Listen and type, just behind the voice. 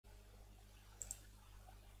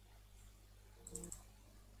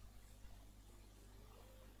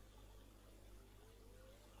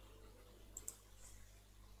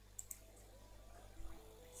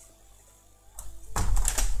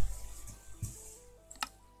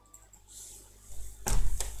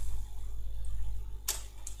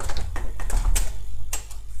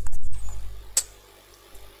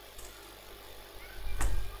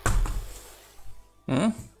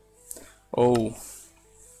Oh,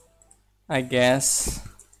 I guess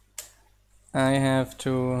I have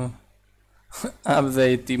to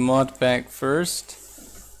update the mod pack first.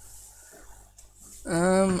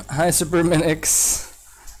 Hi Superminix.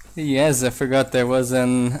 Yes, I forgot there was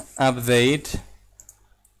an update.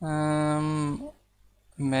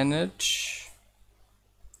 Manage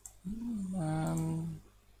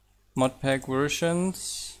mod pack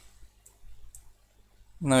versions.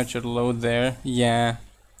 Now it should load there. Yeah,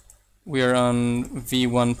 we are on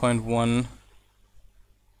v1.1.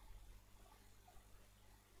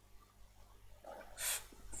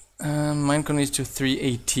 Minecolonies to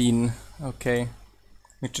 318. Okay,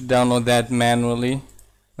 need to download that manually.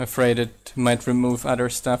 I'm afraid it might remove other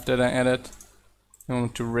stuff that I added. I don't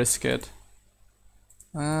want to risk it.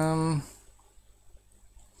 Welcome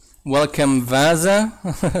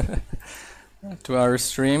Vaza to our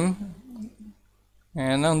stream.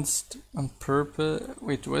 Announced on purpose.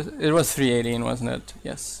 Wait, it was 318, wasn't it?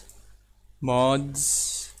 Yes.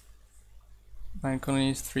 Mods.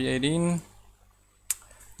 Minecolonies 318.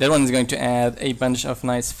 That one is going to add a bunch of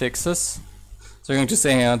nice fixes. So we're going to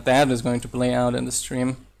see how that is going to play out in the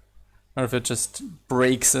stream. Or if it just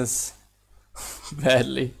breaks us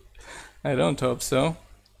badly. I don't hope so.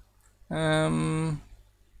 Name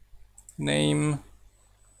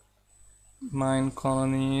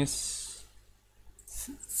Minecolonies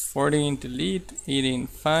 14 delete, 18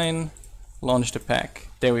 fine, launch the pack.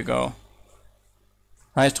 There we go.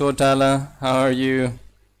 Hi Strotala, how are you?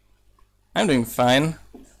 I'm doing fine.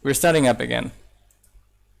 We're starting up again.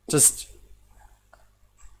 Just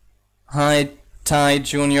hi Ty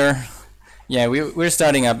Junior. Yeah, we're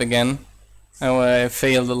starting up again. I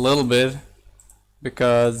failed a little bit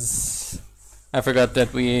because I forgot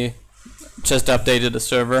that we just updated the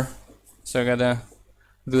server, so I gotta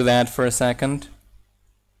do that for a second.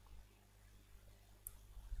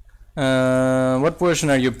 What version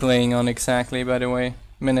are you playing on exactly, by the way,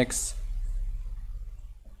 Minix?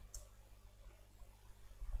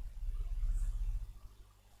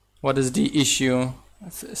 What is the issue?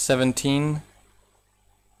 17?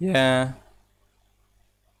 Yeah.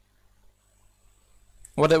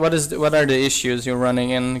 What are the issues you're running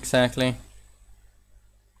in exactly?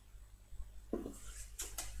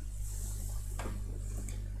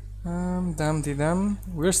 Dum-de-dum.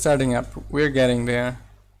 We're starting up. We're getting there.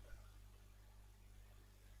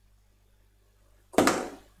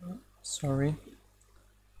 Sorry.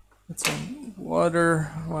 It's some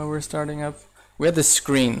water while we're starting up. We had the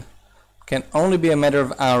screen. Can only be a matter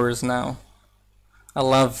of hours now. I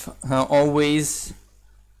love how always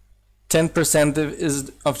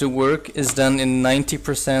 10% of the work is done in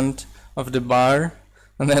 90% of the bar,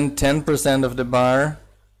 and then 10% of the bar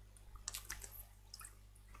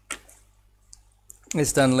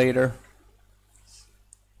is done later.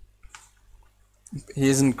 He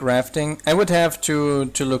isn't grafting. I would have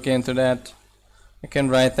to look into that. I can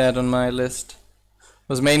write that on my list.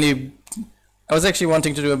 I was actually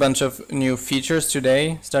wanting to do a bunch of new features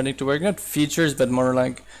today, starting to work. Not features, but more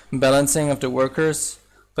like balancing of the workers.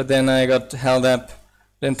 But then I got held up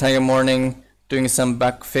the entire morning doing some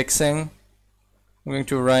bug fixing. I'm going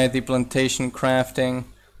to write the plantation crafting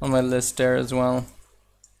on my list there as well.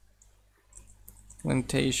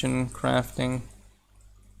 Plantation crafting.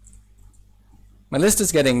 My list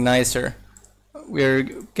is getting nicer. We're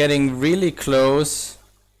getting really close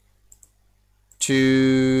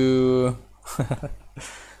to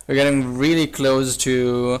we're getting really close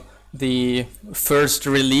to the first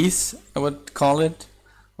release, I would call it.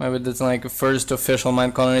 Maybe it's like a first official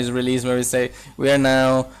Minecolonies release where we say we are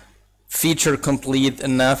now feature complete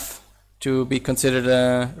enough to be considered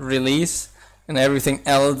a release, and everything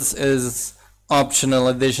else is optional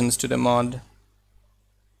additions to the mod.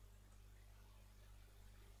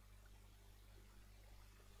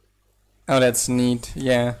 Oh, that's neat.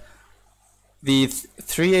 Yeah. The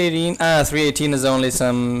 318 is only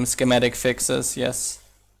some schematic fixes, yes.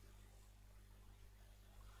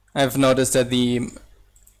 I've noticed that the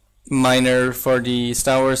miner for the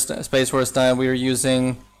Star Wars Space Wars style we were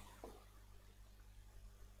using,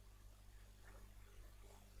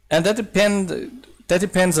 and that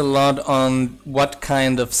depends a lot on what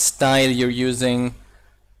kind of style you're using,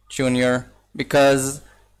 Junior, because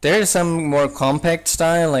there is some more compact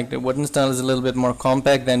style, like the wooden style is a little bit more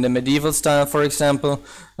compact than the medieval style, for example.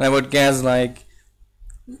 And I would guess like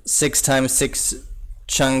 6x6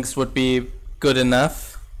 chunks would be good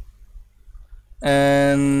enough.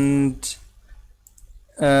 And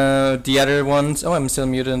the other ones, oh, I'm still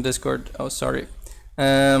muted in Discord, oh sorry.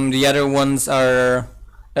 The other ones are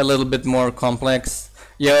a little bit more complex.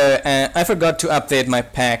 Yeah, I forgot to update my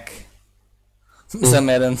pack. some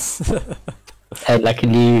add-ons. And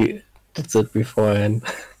luckily, that's it beforehand.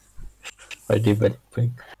 By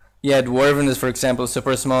developing. Yeah, Dwarven is, for example,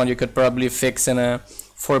 super small. You could probably fix in a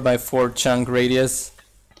 4x4 chunk radius.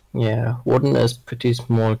 Yeah, wooden is pretty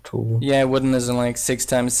small too. Yeah, wooden is in like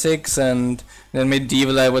 6x6, and then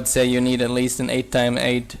medieval, I would say you need at least an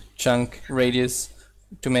 8x8 chunk radius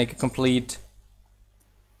to make it complete.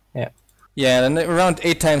 Yeah. Yeah, and around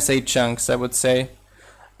 8x8 chunks, I would say.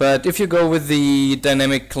 But if you go with the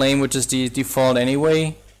dynamic claim, which is the default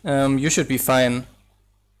anyway, you should be fine.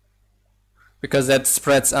 Because that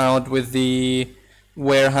spreads out with the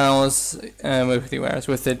warehouse, with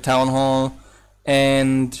the town hall,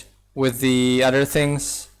 and with the other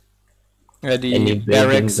things, the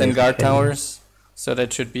barracks and guard towers. So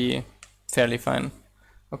that should be fairly fine.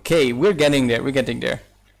 Okay, we're getting there. We're getting there.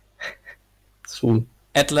 Soon.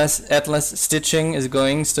 Atlas stitching is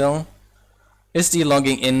going still. Is the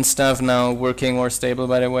logging in stuff now working more stable,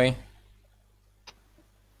 by the way?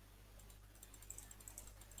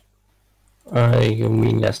 You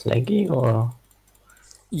mean less laggy or?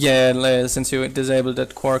 Yeah, since you disabled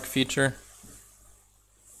that quark feature.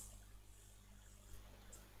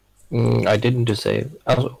 I didn't disable.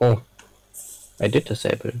 Oh, I did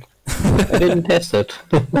disable it. I didn't test it.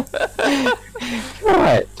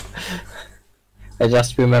 Right. I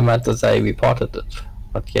just remembered that I reported it.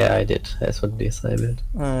 But yeah, I did. I also disabled.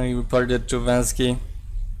 You reported it to Vansky.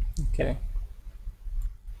 Okay.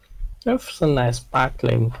 It's a nice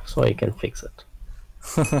sparkling, so I can fix it.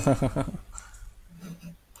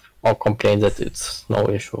 Or complain that it's no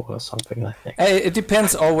issue or something like that. It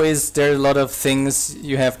depends always. There are a lot of things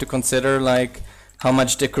you have to consider, like how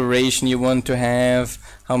much decoration you want to have,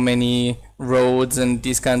 how many roads and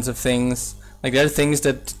these kinds of things. Like there are things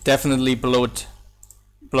that definitely bloat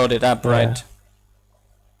it up, right?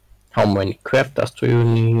 How many crafters do you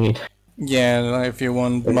need? Yeah, if you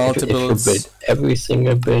want If multiples. you build every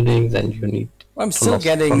single building, then you need. I'm still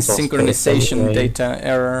getting synchronization data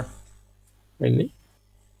error. Really?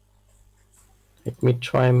 Let me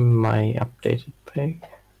try my updated page.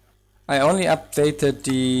 I only updated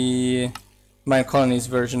the Minecolonies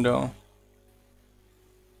version though.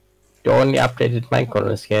 You only updated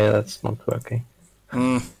Minecolonies, yeah, that's not working.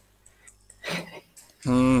 Damn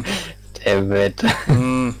it.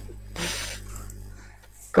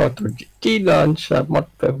 Go to GT Launcher,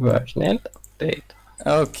 modpack version and update.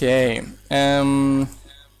 Okay.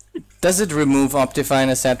 Does it remove Optifine,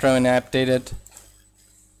 etc. when I update it?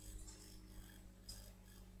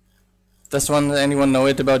 Does anyone know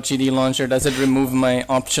it about GD Launcher? Does it remove my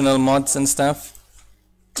optional mods and stuff?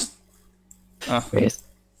 Yes.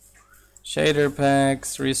 Shader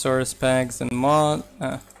packs, resource packs, and mod.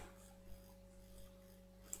 I'm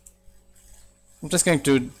just going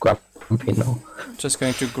to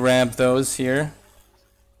grab those here.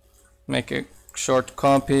 Make a short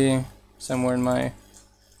copy somewhere in my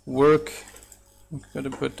work. I'm going to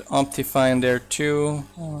put Optifine there too.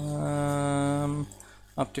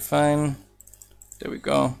 Optifine. There we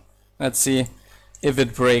go. Let's see if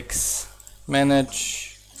it breaks.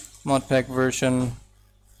 Manage modpack version.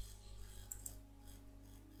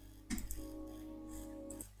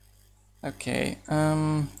 Okay.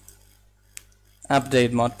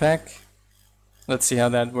 Update modpack. Let's see how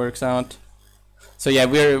that works out. So yeah,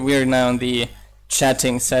 we're now in the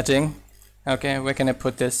chatting setting. Okay, where can I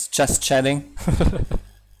put this? Just chatting.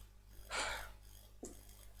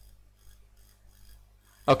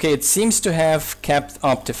 Okay, it seems to have kept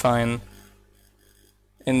Optifine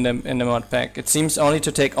in the modpack. It seems only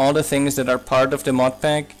to take all the things that are part of the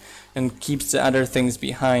modpack and keeps the other things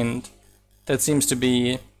behind. That seems to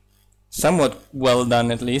be somewhat well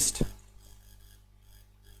done, at least.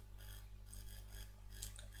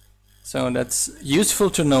 So that's useful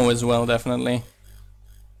to know as well, definitely.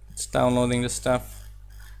 It's downloading the stuff.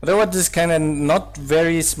 Although what is kind of not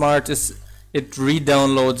very smart is it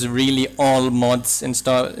re-downloads really all mods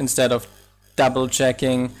instead of double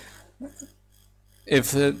checking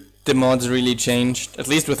if the mods really changed, at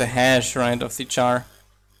least with the hash, right, of the char.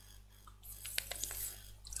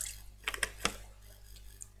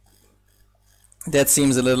 That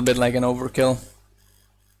seems a little bit like an overkill.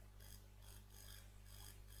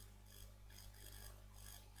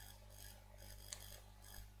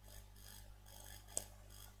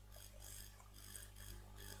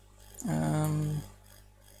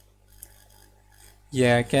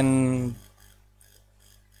 Yeah, I can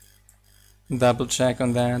double check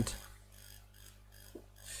on that.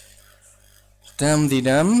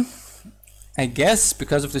 Dum-de-dum. I guess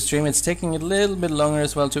because of the stream it's taking a little bit longer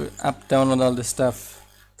as well to download all this stuff.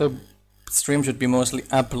 The stream should be mostly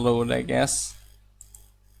upload, I guess.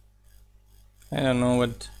 I don't know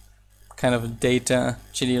what kind of data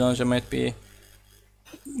Chili Launcher might be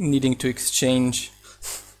needing to exchange.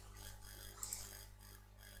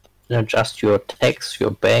 Just your text,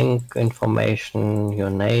 your bank information, your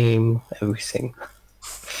name, everything.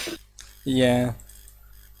 Yeah,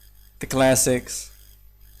 the classics.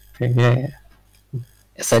 Yeah.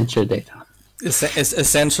 Essential data.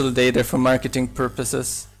 Essential data for marketing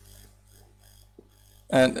purposes.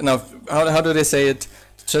 And now, how do they say it?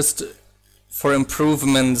 Just for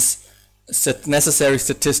improvements, necessary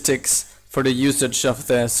statistics for the usage of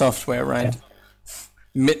the software, right?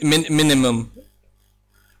 Yeah. Minimum.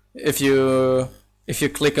 If you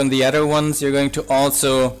click on the other ones, you're going to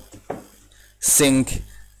also sync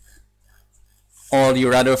all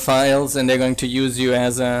your other files, and they're going to use you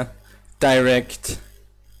as a direct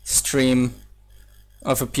stream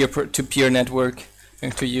of a peer-to-peer network.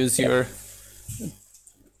 Going to use your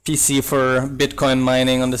PC for Bitcoin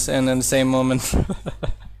mining on in the same moment.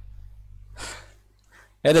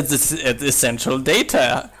 And it's essential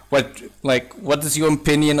data. What is your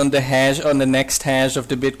opinion on the next hash of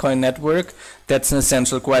the Bitcoin network? That's an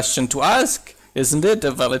essential question to ask, isn't it?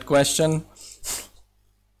 A valid question.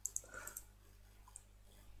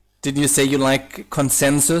 Did you say you like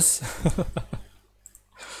consensus?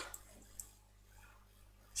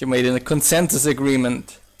 You made a consensus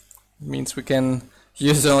agreement. It means we can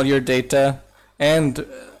use all your data and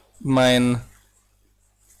mine.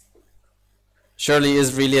 Shirley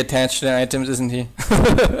is really attached to the items, isn't he?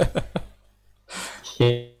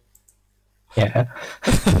 Yeah.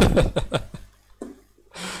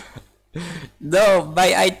 No,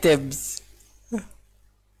 my items.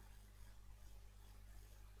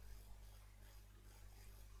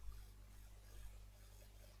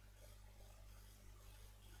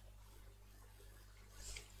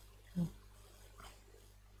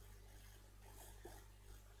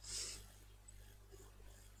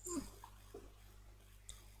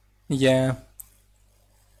 Yeah.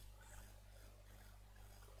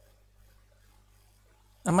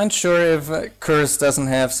 I'm unsure if Curse doesn't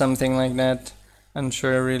have something like that.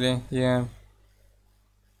 Unsure really, yeah.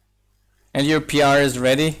 And your PR is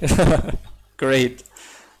ready? Great.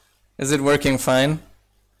 Is it working fine?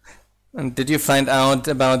 And did you find out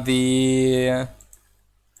about the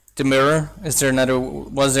mirror? Was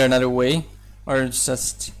there another way? Or it's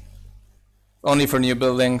just only for new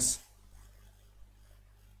buildings?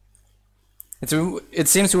 It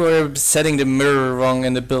seems we were setting the mirror wrong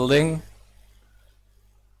in the building.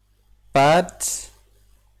 But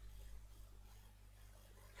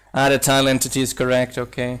the tile entity is correct,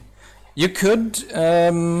 okay. You could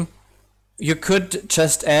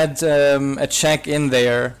just add a check in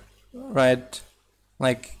there, right?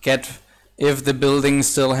 Like get if the building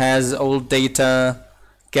still has old data,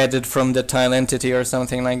 get it from the tile entity or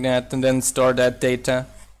something like that, and then store that data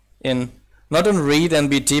in. Not on read and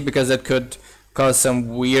BT because that could cause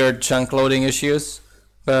some weird chunk loading issues,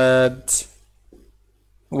 but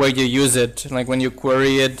where you use it, like when you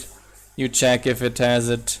query it, you check if it has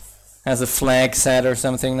a flag set or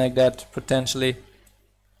something like that, potentially.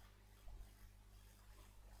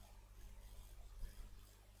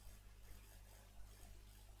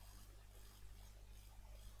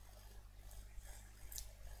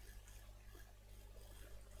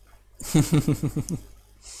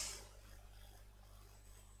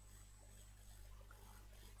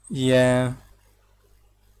 Yeah.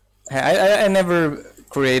 I never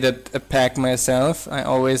created a pack myself. I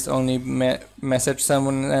always only message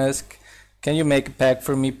someone and ask, can you make a pack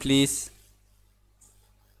for me, please?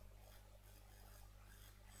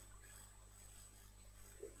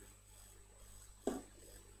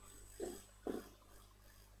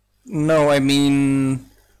 No, I mean,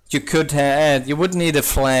 you would need a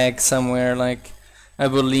flag somewhere, like a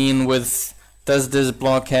boolean with, does this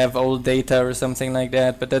block have old data or something like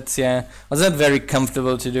that, but that's, yeah, was not very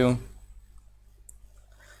comfortable to do.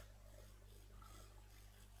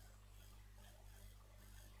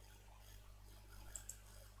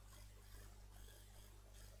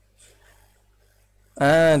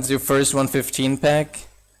 It's your first 115 pack.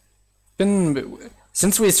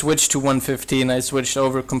 Since we switched to 115, I switched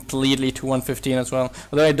over completely to 115 as well.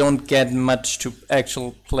 Although I don't get much to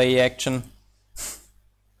actual play action.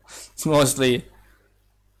 It's mostly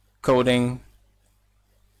coding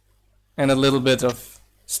and a little bit of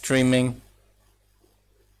streaming.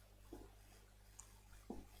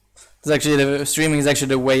 Streaming is actually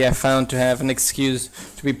the way I found to have an excuse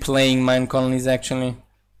to be playing Minecolonies actually.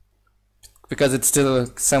 Because it's still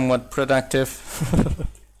somewhat productive.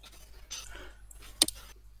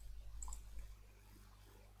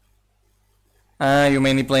 You're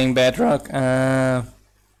mainly playing Bedrock?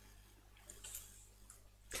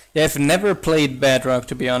 Yeah, I've never played Bedrock,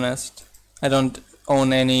 to be honest. I don't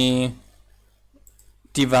own any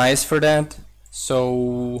device for that,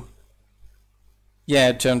 so yeah,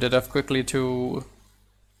 I turned it off quickly so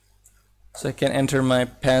I can enter my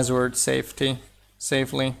password safely.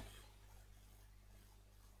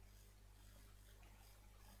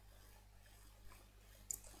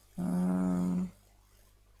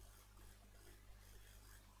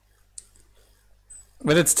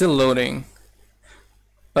 But it's still loading.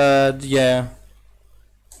 But yeah,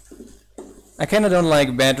 I kind of don't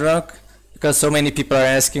like Bedrock because so many people are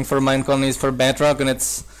asking for Minecolonies for Bedrock, and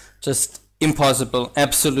it's just impossible,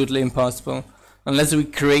 absolutely impossible. Unless we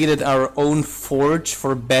created our own forge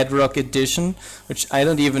for Bedrock Edition, which I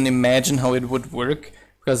don't even imagine how it would work,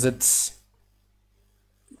 because it's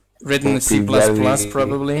written in C++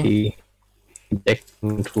 probably.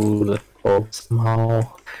 Into the code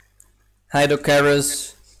somehow.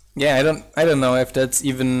 Hydocarus. Yeah, I don't know if that's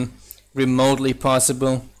even remotely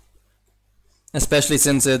possible. Especially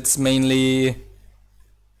since it's mainly,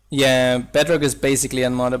 yeah, Bedrock is basically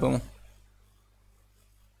unmoddable.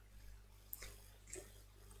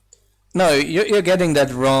 No, you're getting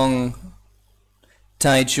that wrong,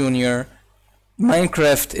 Ty Jr.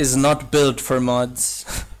 Minecraft is not built for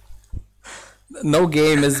mods. No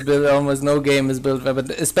game is built, almost no game is built, but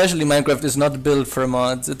especially Minecraft is not built for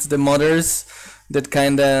mods. It's the modders that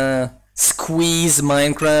kinda squeeze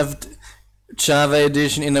Minecraft Java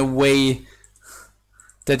Edition in a way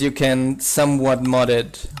that you can somewhat mod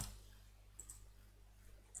it.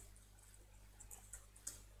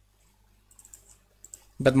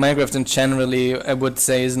 But Minecraft in generally, I would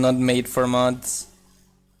say, is not made for mods.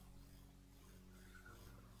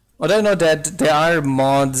 Although I know that there are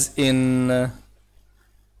mods in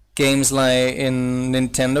games like in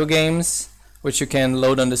Nintendo games, which you can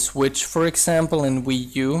load on the Switch, for example, and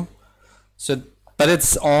Wii U. So, but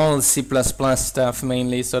it's all C++ stuff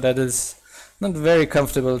mainly, so that is not very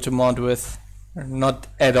comfortable to mod with, or not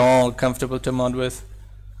at all comfortable to mod with.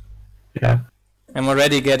 Yeah. I'm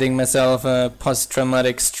already getting myself a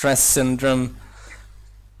post-traumatic stress syndrome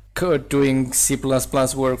doing C++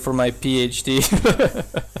 work for my PhD.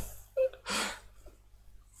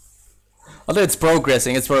 Although it's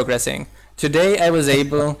progressing. Today I was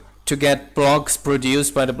able to get blocks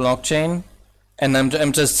produced by the blockchain, and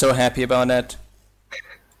I'm just so happy about that.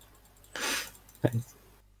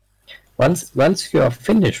 Once you are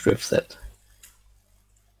finished with that,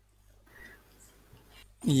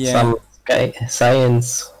 yeah, some guy,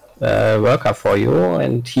 science worker for you,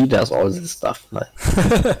 and he does all this stuff,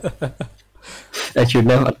 and you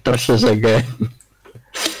never touch this again.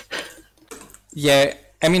 Yeah,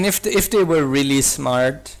 I mean, if they were really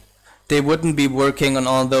smart, they wouldn't be working on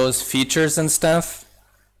all those features and stuff.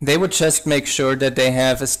 They would just make sure that they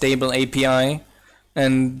have a stable API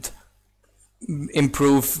and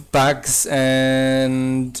improve bugs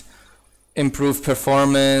and improve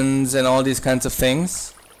performance and all these kinds of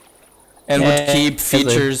things, and would keep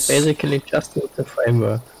features. Basically, just use the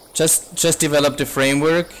framework. Just develop the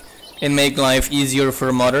framework and make life easier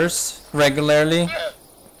for modders regularly.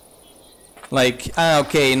 Like,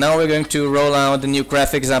 okay, now we're going to roll out the new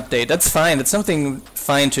graphics update. That's fine. That's something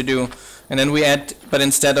fine to do. And then we add, but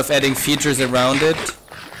instead of adding features around it,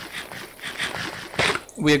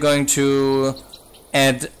 we're going to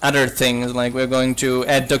add other things. Like we're going to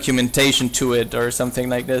add documentation to it or something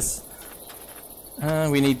like this.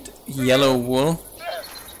 We need yellow wool.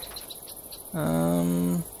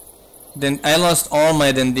 Then I lost all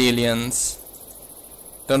my dandelions.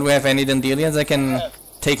 Don't we have any dandelions? I can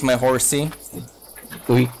take my horsey.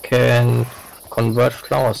 We can convert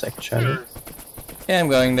flowers actually. Yeah, I'm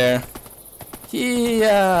going there.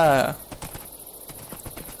 Yeah.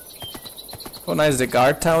 Oh nice, the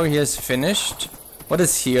guard tower here is finished. What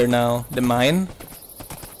is here now? The mine?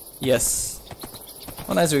 Yes.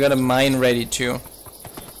 Oh nice, we got a mine ready too.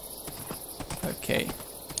 Okay.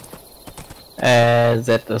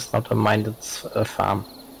 That is not a mine, it's a farm.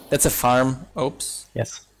 That's a farm. Oops.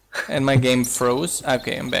 Yes. And my game froze.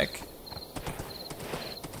 Okay, I'm back.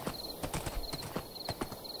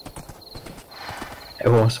 I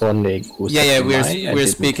was wondering who's yeah, we're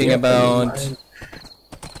speaking about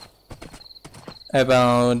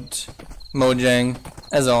Mojang,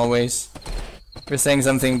 as always. We're saying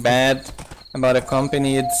something bad about a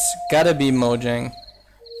company, it's gotta be Mojang.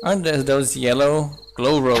 Aren't there those yellow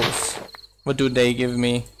glow rose? What do they give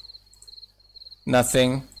me?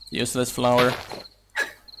 Nothing. Useless flower.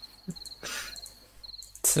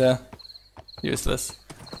 It's useless.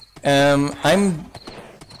 I'm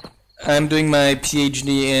doing my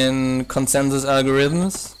PhD in consensus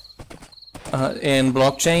algorithms in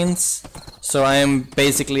blockchains. So I am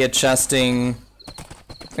basically adjusting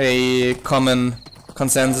a common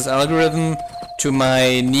consensus algorithm to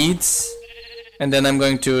my needs, and then I'm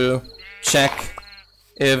going to check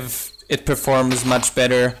if it performs much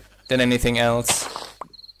better than anything else.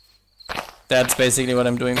 That's basically what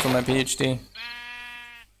I'm doing for my PhD.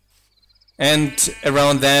 And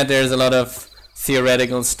around that there's a lot of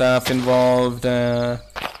theoretical stuff involved.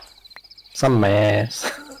 Some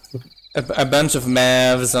maths. A bunch of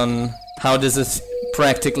maths on how this is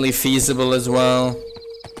practically feasible as well.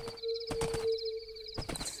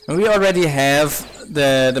 And we already have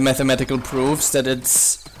the mathematical proofs that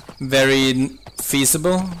it's very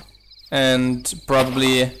feasible and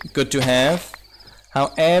probably good to have.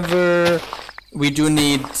 However, we do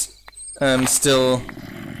need still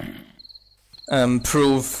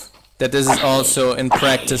proof that this is also in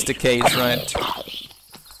practice the case, right?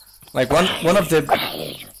 Like one of the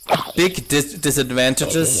big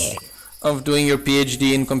disadvantages of doing your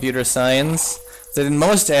PhD in computer science is that in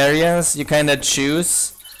most areas you kind of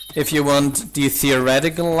choose if you want the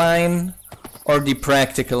theoretical line or the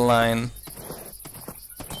practical line.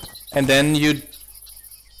 And then you,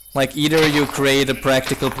 like, either you create a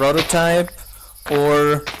practical prototype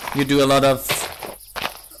or you do a lot of,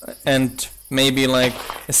 and maybe like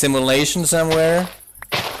a simulation somewhere,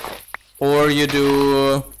 or you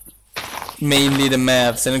do mainly the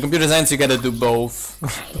maths. And in computer science you gotta do both.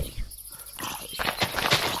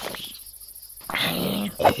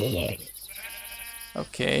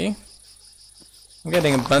 Okay. I'm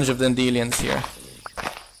getting a bunch of dandelions here.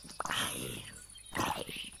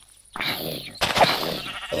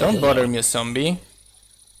 Don't bother me, zombie.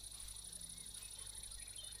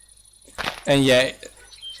 And yeah,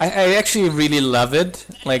 I actually really love it.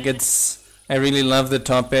 Like, I really love the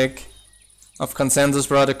topic of consensus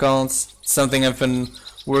protocols. Something I've been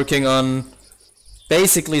working on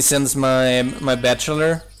basically since my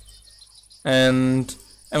bachelor. And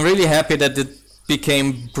I'm really happy that it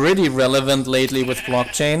became pretty relevant lately with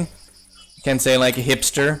blockchain. You can say like a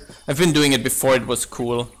hipster. I've been doing it before it was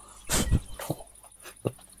cool.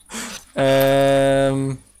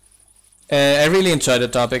 I really enjoy the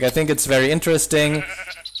topic. I think it's very interesting.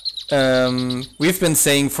 We've been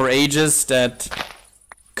saying for ages that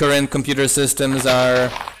current computer systems are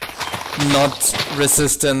not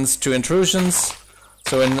resistant to intrusions.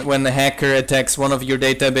 So when a hacker attacks one of your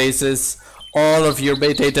databases, all of your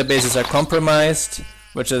databases are compromised,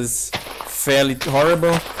 which is fairly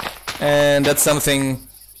horrible. And that's something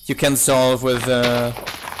you can solve with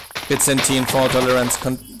Byzantine fault tolerance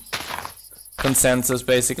consensus,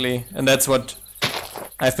 basically. And that's what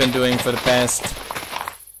I've been doing for the past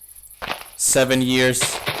 7 years.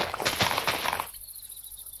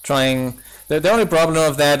 Trying. The only problem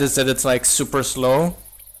of that is that it's like super slow.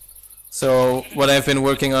 So what I've been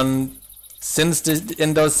working on since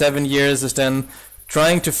in those 7 years is then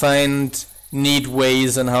trying to find neat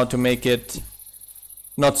ways on how to make it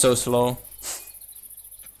not so slow.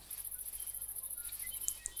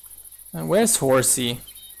 And where's Horsey?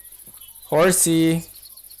 Horsey.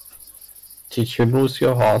 Did you lose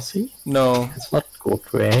your horsey? No. It's not good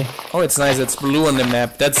way. Oh, it's nice. It's blue on the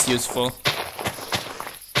map. That's useful.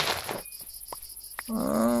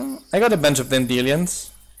 I got a bunch of dandelions.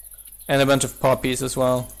 And a bunch of poppies as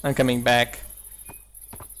well. I'm coming back.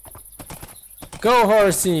 Go,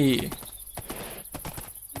 Horsey!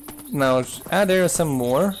 Now, there are some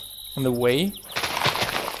more on the way.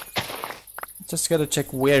 Just gotta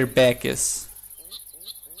check where back is.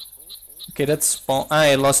 Okay, that's spawn.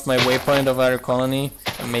 I lost my waypoint of our colony.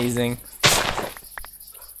 Amazing.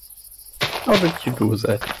 How did you do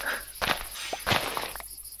that?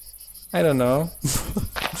 I don't know.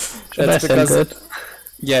 Should I send it?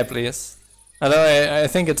 Yeah, please. Although I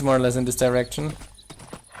think it's more or less in this direction.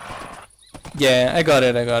 Yeah, I got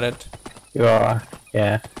it. You are.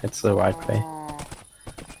 Yeah, it's the right way.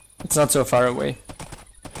 It's not so far away.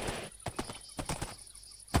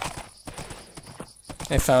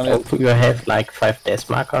 I found it. Oh, you have like 5 death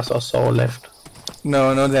markers or so left?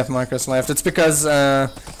 No death markers left. It's because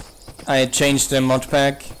I changed the mod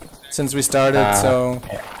pack since we started, so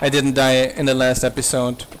okay. I didn't die in the last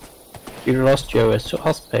episode. You lost your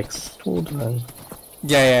resource packs too then.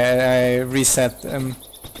 Yeah, I reset them.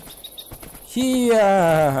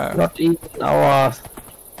 Here. Not even our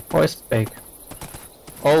voice pack.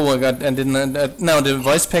 Oh my god, and didn't. No, the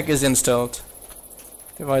voice pack is installed.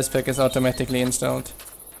 The voice pack is automatically installed.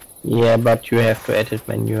 Yeah, but you have to edit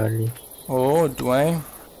manually. Oh, do I?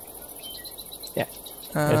 Yeah.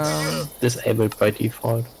 It's disabled by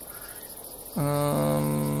default.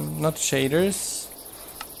 Not shaders.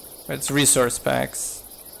 It's resource packs.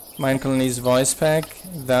 Minecolonies voice pack,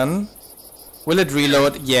 done. Will it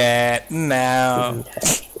reload? Yeah, no.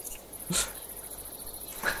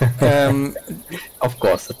 Of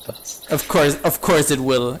course it does. Of course it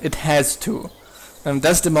will. It has to.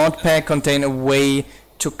 Does the mod pack contain a way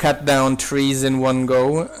to cut down trees in one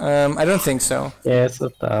go? I don't think so. Yes,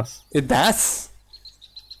 it does. It does?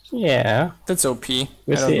 Yeah. That's OP. We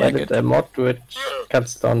I don't see like added it. a mod which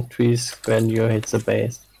cuts down trees when you hit the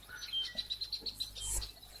base.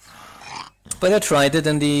 But I tried it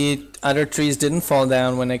and the other trees didn't fall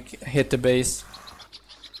down when I hit the base.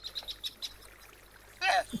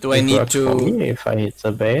 Do I It need works for to... me if I hit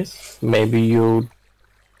the base. Maybe you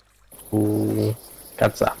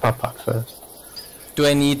cut the upper part first. Do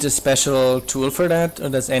I need a special tool for that, or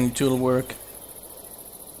does any tool work?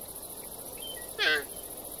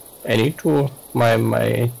 Any tool.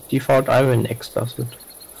 My default Iron X does it.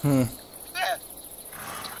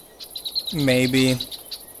 Maybe.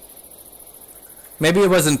 Maybe I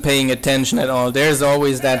wasn't paying attention at all. There's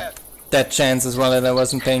always that chance as well that I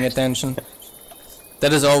wasn't paying attention.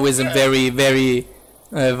 That is always a very, very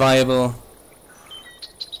viable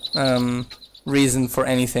reason for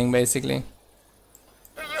anything, basically.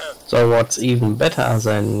 So what's even better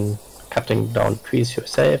than cutting down trees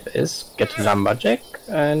yourself is get a lumberjack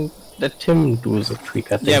and let him do the tree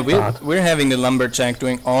cutting. Yeah, part. we're having the lumberjack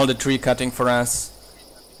doing all the tree cutting for us,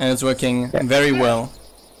 and it's working very well,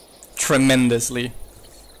 tremendously.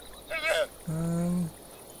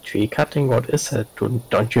 Tree cutting? What is it?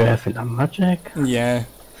 Don't you have a lumberjack? Yeah,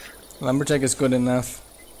 lumberjack is good enough.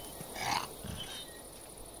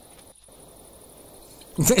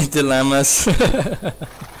 Dilemmas.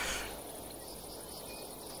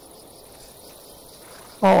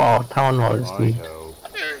 Oh, our town hall is neat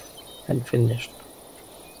and finished.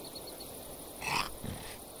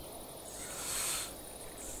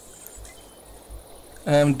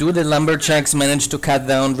 Do the lumberjacks manage to cut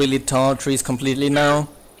down really tall trees completely now?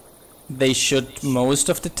 They should most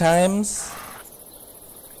of the times.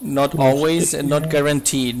 Not always and not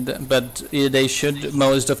guaranteed, but they should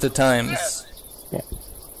most of the times. Yeah.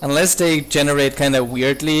 Unless they generate kind of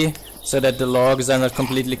weirdly, so that the logs are not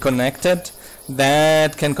completely connected,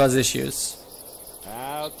 that can cause issues.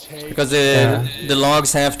 Because the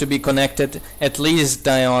logs have to be connected at least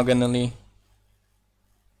diagonally.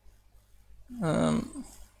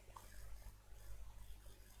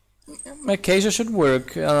 Acacia should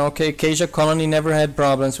work. Okay, Acacia Colony never had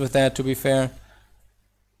problems with that, to be fair.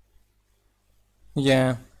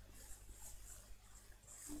 Yeah.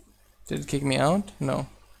 Did it kick me out? No.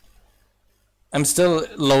 I'm still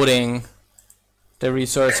loading the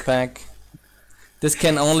resource pack. This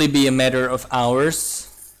can only be a matter of hours.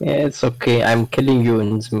 Yeah, it's okay. I'm killing you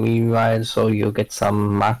in the meanwhile, so you get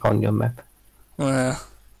some mark on your map.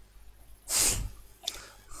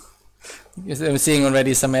 Yes, I'm seeing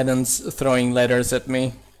already some add-ons throwing letters at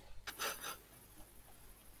me.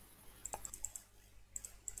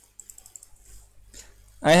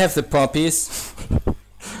 I have the poppies.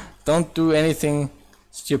 Don't do anything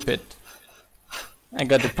stupid. I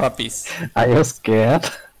got the poppies. Are you scared?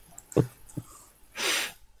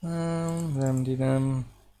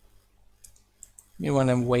 You want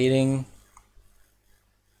I'm waiting.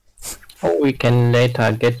 Oh, we can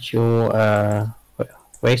later get you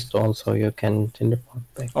waystone so you can teleport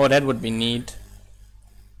back. Oh, that would be neat.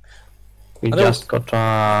 We just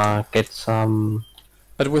gotta get some.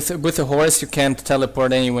 But with a horse you can't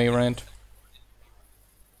teleport anyway, right?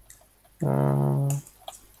 No,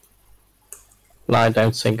 I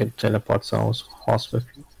don't think it teleports the horse with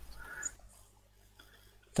you.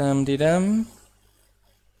 Dum-de-dum.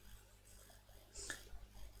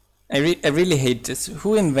 I really hate this.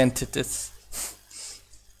 Who invented this?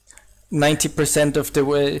 90% of the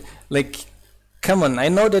way, like, come on, I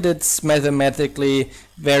know that it's mathematically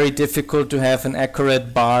very difficult to have an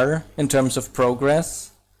accurate bar in terms of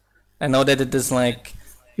progress. I know that it is like...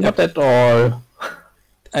 Not at all.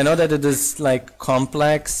 I know that it is like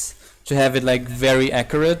complex to have it like very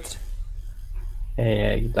accurate.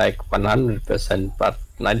 Yeah, like 100%, but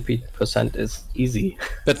 90% is easy.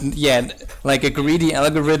 But yeah, like a greedy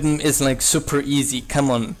algorithm is like super easy.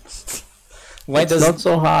 Come on. Why it's does not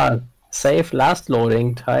so hard. Save last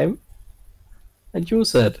loading time and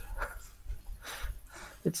use it.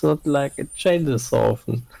 It's not like it changes so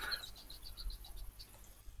often.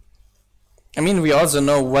 I mean, we also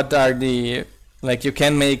know what are the... Like, you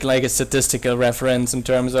can make like a statistical reference in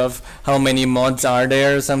terms of how many mods are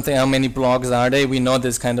there or something, how many blogs are there. We know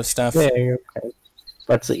this kind of stuff. Yeah, okay.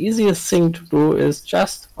 But the easiest thing to do is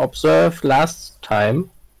just observe last time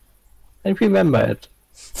and remember it.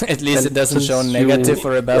 At least and it doesn't show since negative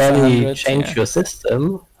or above when 100. you change your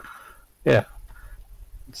system, yeah.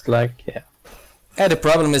 It's like, yeah. The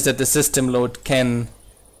problem is that the system load can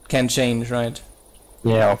change, right?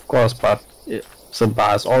 Yeah, of course, but the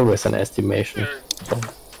bar is always an estimation. So.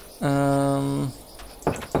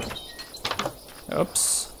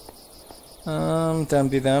 Oops.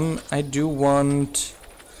 Them. I do want...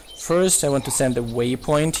 First, I want to send a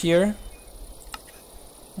waypoint here.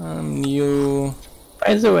 New...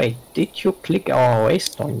 By the way, did you click our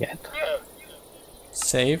waystone yet?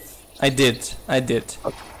 Save. I did.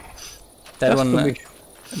 Okay.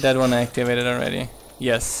 That one activated already.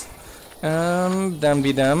 Yes.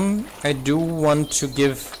 Them. I do want to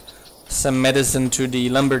give some medicine to the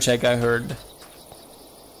lumberjack, I heard.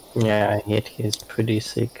 Yeah, I heard he's pretty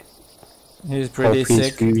sick. He's pretty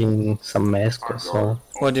sick. He's doing some mask or so.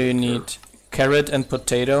 What do you need? Carrot and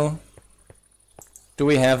potato? Do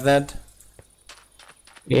we have that?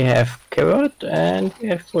 We have carrot and we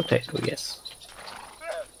have potato, yes.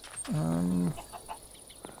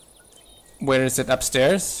 Where is it?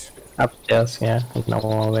 Upstairs? Upstairs, yeah, in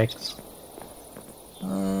our racks.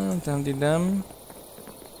 Them.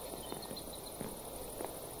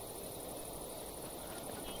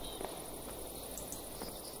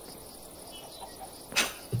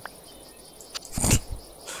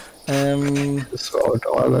 Throw it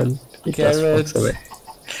all and carrot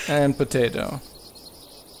and potato.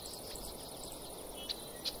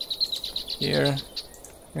 Here.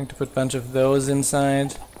 Going to put a bunch of those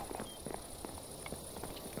inside.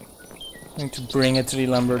 Going to bring it to the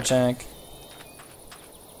lumberjack.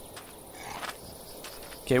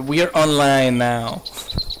 Okay, we are online now.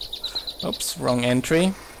 Oops, wrong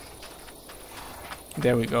entry.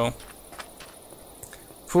 There we go.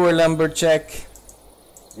 Poor lumberjack.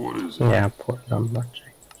 What is it? Yeah, poor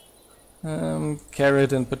lumberjack.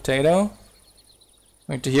 Carrot and potato.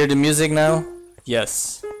 Going to hear the music now?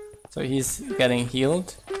 Yes. So he's getting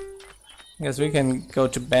healed. I guess we can go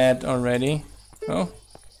to bed already. Oh.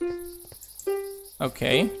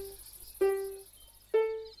 Okay.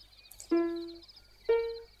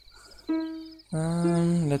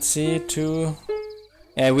 Let's see,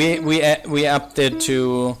 yeah, we upped it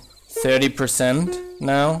to 30%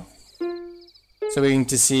 now. So we're going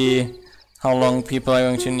to see how long people are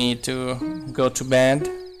going to need to go to bed.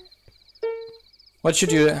 What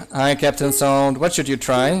should you... Hi, Captain Sound. What should you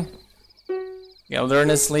try? Eldern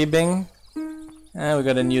is sleeping. We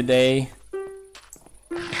got a new day.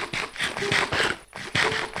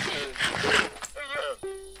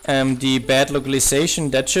 The bad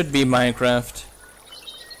localization, that should be Minecraft.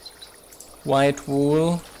 White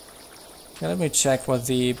wool. Okay, let me check what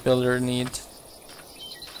the builder needs.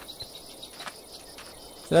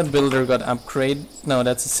 That builder got upgrade. No,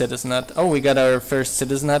 that's a citizen hut. Oh, we got our first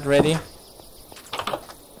citizen hut ready.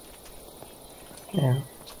 Yeah.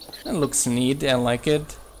 That looks neat, I like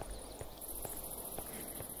it.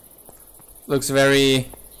 Looks very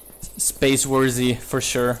space-worthy for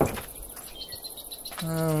sure.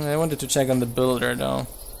 I wanted to check on the builder though.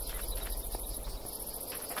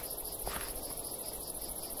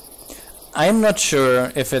 I'm not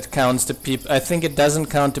sure if it counts the people. I think it doesn't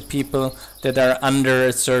count the people that are under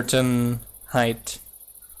a certain height.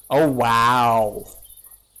 Oh wow!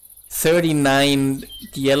 39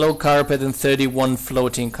 yellow carpet and 31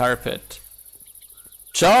 floating carpet.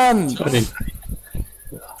 John!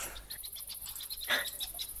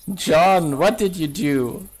 John, what did you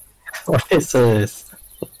do? What is this?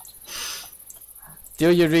 Do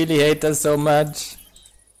you really hate us so much?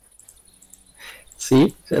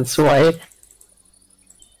 See, that's why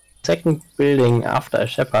second building after a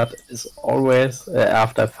shepherd is always,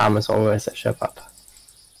 after a farm is always a shepherd.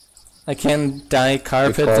 I can dye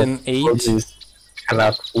carpet Because in 8. all these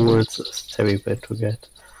colored wools is terrible to get.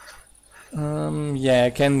 Yeah, I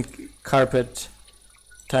can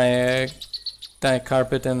dye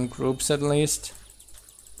carpet in groups at least.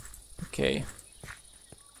 Okay.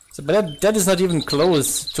 So, but that is not even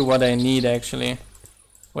close to what I need actually.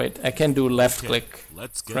 Wait, I can do left click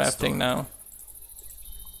crafting now.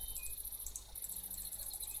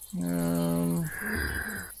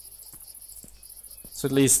 So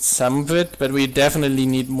at least some of it, but we definitely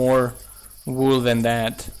need more wool than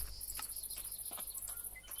that.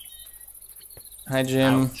 Hi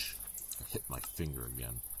Jim. Ouch. I hit my finger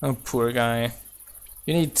again. Oh, poor guy.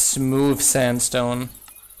 You need smooth sandstone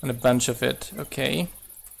and a bunch of it. Okay.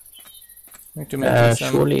 Need to make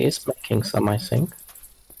some. Surely is making some, I think.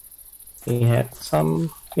 He had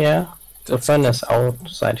some, yeah. The furnace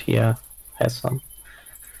outside here has some.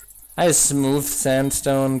 I smooth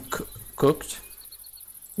sandstone cooked.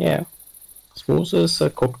 Yeah. Smooth is a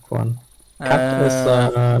cooked one. Cut is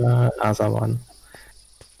the other one.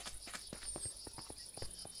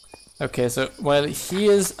 Okay, so while he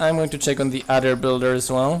is, I'm going to check on the other builder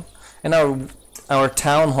as well. And our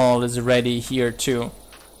town hall is ready here too.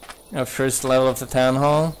 Our first level of the town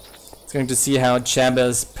hall. It's going to see how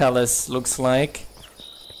Jabba's palace looks like.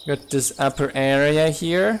 Got this upper area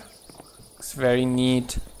here. Looks very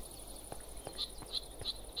neat.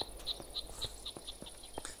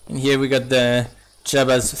 And here we got the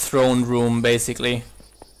Jabba's throne room, basically.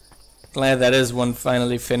 Glad that is one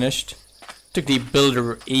finally finished. Took the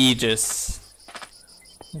builder ages.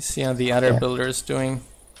 Let's see how the other builder is doing.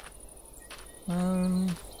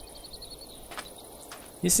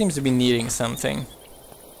 He seems to be needing something.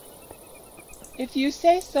 If you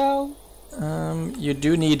say so. You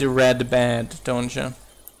do need a red bed, don't you?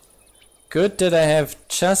 Good that I have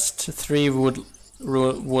just 3 wool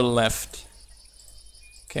left.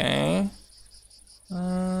 Okay.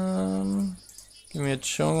 Give me a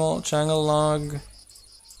jungle log.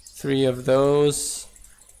 3 of those.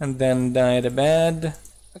 And then dye the bed.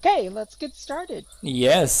 Okay, let's get started.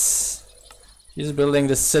 Yes. He's building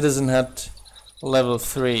the citizen hut level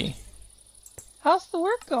 3. How's the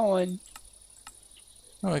work going?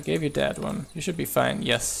 Oh, I gave you that one. You should be fine,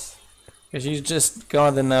 yes. Because you just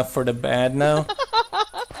got enough for the bed now.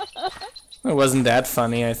 It wasn't that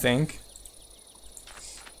funny, I think.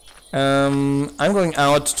 I'm going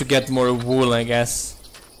out to get more wool, I guess.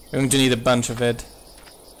 I'm going to need a bunch of it.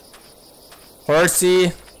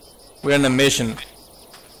 Horsey, we're on a mission.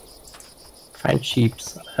 Find sheep.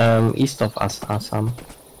 East of us are some.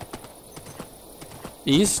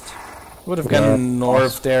 East? Would have gone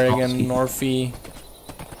north there again, northy. northy.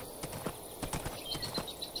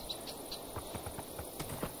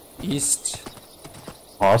 East.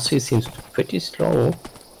 Horsey seems pretty slow.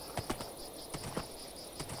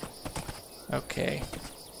 Okay.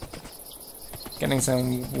 Getting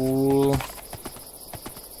some wool.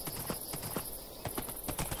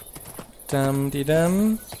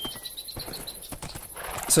 Dum-de-dum.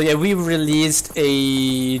 So yeah, we released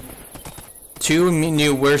 2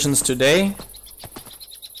 new versions today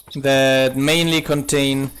that mainly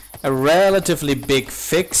contain a relatively big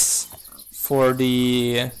fix for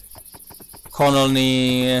the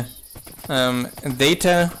colony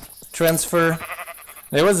data transfer.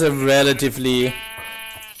 There was a relatively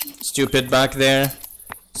stupid bug there.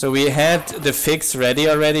 So we had the fix ready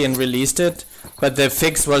already and released it, but the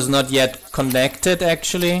fix was not yet connected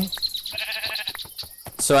actually.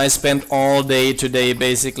 So I spent all day today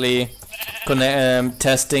basically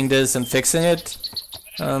testing this and fixing it.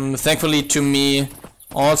 Thankfully to me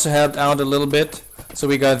also helped out a little bit. So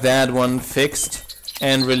we got that one fixed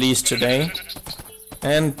and released today.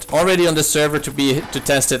 And already on the server to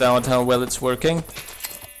test it out how well it's working.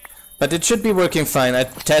 But it should be working fine. I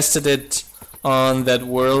tested it on that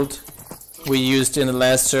world we used in the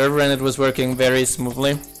last server and it was working very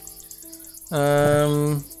smoothly.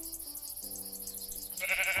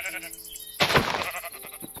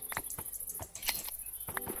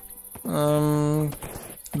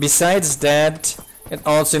 Besides that, it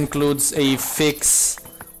also includes a fix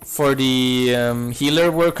for the healer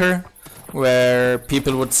worker, where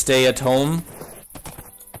people would stay at home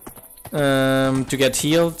to get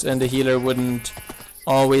healed, and the healer wouldn't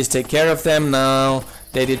always take care of them. Now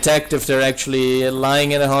they detect if they're actually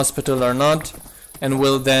lying in a hospital or not, and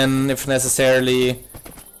will then, if necessarily,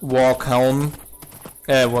 walk to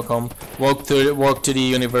the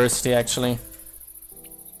university actually,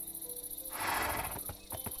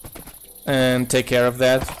 and take care of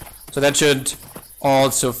that. So that should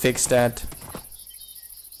also fix that.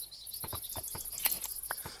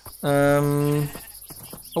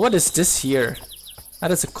 What is this here?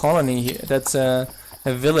 That is a colony here. That's a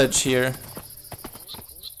village here.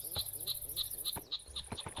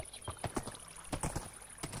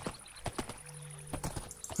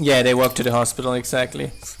 Yeah, they walk to the hospital,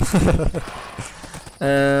 exactly.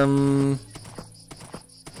 I'm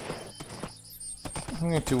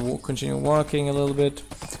going to continue walking a little bit.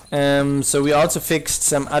 So we also fixed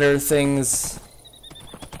some other things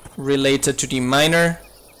related to the miner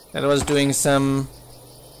that was doing some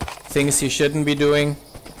things he shouldn't be doing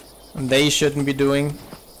and they shouldn't be doing.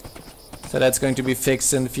 So that's going to be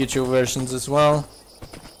fixed in future versions as well.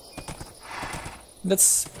 I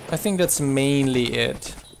think that's mainly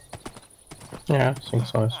it. Yeah, I think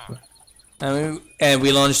so. And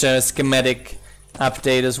we launched a schematic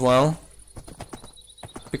update as well,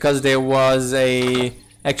 because there was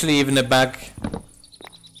actually even a bug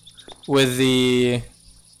with the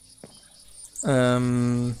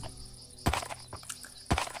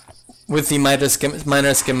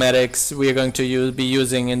minor schematics we are going to be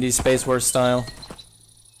using in the Space War style.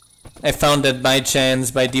 I found that by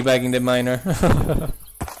chance by debugging the miner.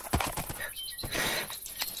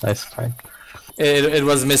 That's fine. It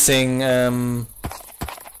was missing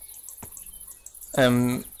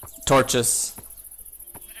torches.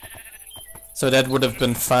 So that would have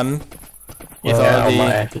been fun. With all the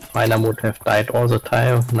my miner would have died all the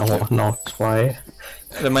time. No, not why.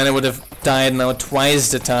 The miner would have died now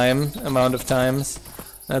twice the amount of times.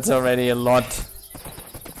 That's already a lot.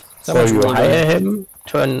 So you hire him,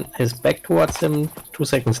 turn his back towards him, 2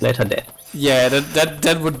 seconds later dead. Yeah,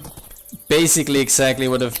 that would basically exactly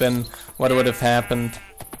would have been what would have happened.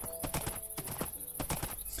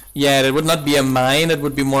 Yeah, it would not be a mine, it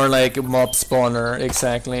would be more like a mob spawner,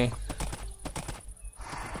 exactly.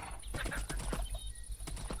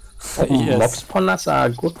 Yes. Mob spawners are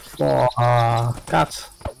good for guards.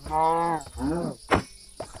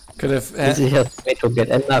 Could have. Easiest way to get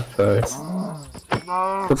ender pearls.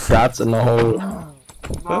 Put guards in the hole.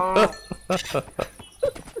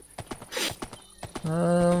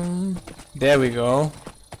 There we go.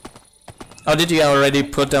 Oh, did you already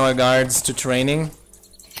put our guards to training?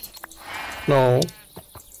 No.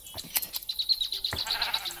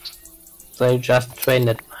 They just train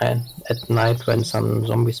at night when some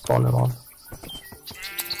zombies spawn around.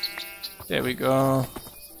 There we go.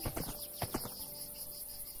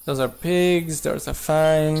 Those are pigs, those are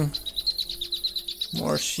fine.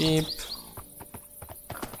 More sheep.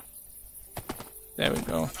 There we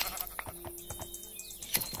go.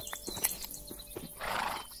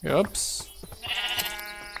 Oops.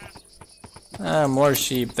 Ah, more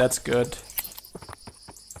sheep, that's good.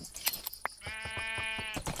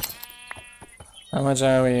 How much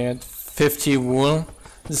are we at? 50 wool.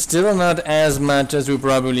 Still not as much as we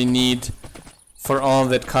probably need for all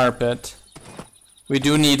that carpet. We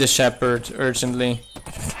do need a shepherd urgently.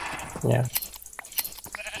 Yeah.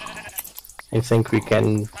 I think we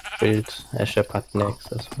can build a shepherd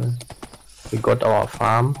next as well. We got our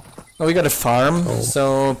farm. Oh, we got a farm,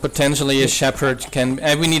 so potentially a shepherd can...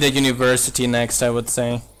 we need a university next, I would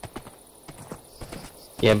say.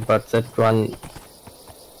 Yeah, but that one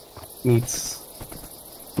needs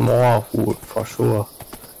more wood for sure.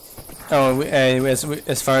 Oh,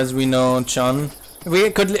 as far as we know, John, we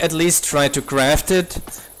could at least try to craft it,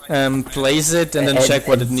 place it, and then check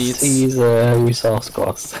what it needs. See the resource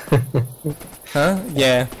cost. Huh?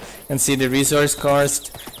 Yeah, and see the resource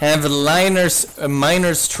cost. Have a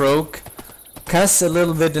minor stroke. Cuss a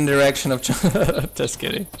little bit in the direction of John. Just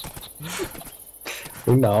kidding.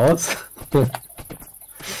 Who knows?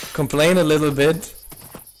 Complain a little bit.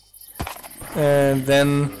 And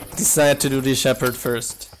then decide to do the shepherd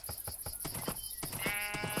first.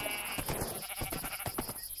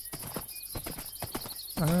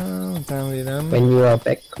 When you are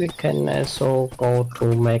back, we can also go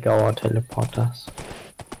to make our teleporters.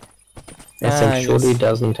 Essentially yes.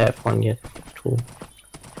 Doesn't have one yet, too.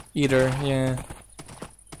 Either, yeah.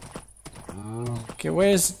 Okay,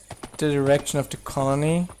 where's the direction of the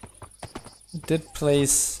colony? It did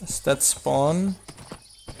place that spawn.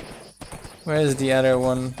 Where's the other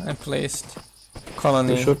one I placed?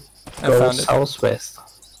 Colony. You should I go found it. southwest.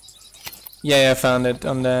 Yeah, I found it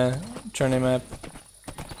on the journey map.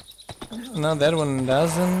 No, that one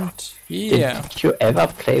doesn't. Yeah. Did you ever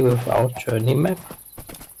play without journey map?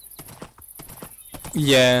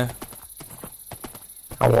 Yeah.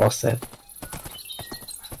 How was that?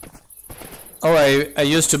 Oh, I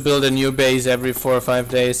used to build a new base every 4 or 5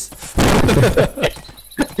 days.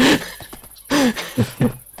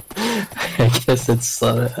 I guess that's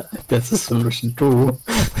a solution too.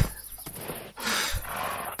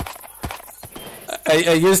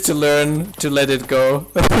 I used to learn to let it go.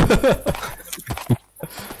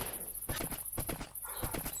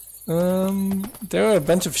 There were a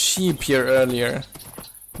bunch of sheep here earlier.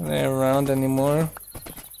 Are they around anymore?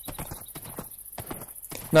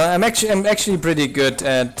 No, I'm actually pretty good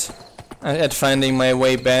at finding my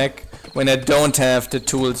way back when I don't have the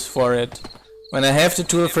tools for it. When I have the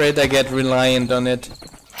tool for it, I get reliant on it.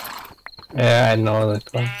 Yeah, I know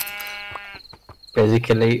that one.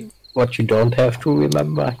 Basically, what you don't have to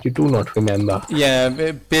remember, you do not remember. Yeah,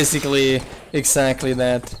 basically exactly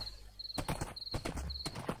that.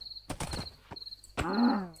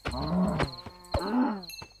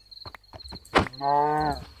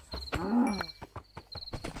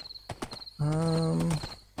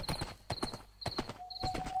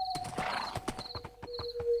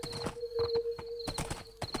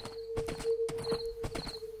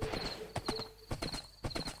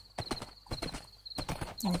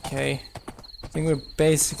 Okay, I think we're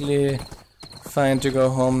basically fine to go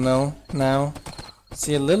home now.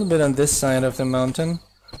 See a little bit on this side of the mountain.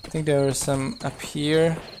 I think there are some up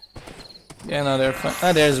here. Yeah, no, they're fine.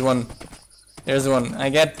 Ah, there's one. There's one. I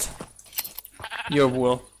get your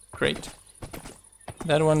wool. Great.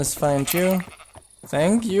 That one is fine too.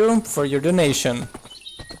 Thank you for your donation.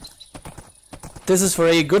 This is for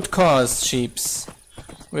a good cause, sheeps.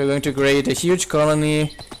 We're going to create a huge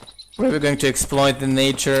colony where we're going to exploit the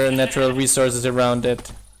nature and natural resources around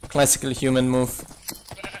it. Classical human move.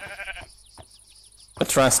 But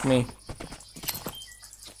trust me.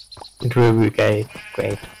 It will be great.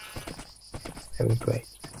 Great. Very great.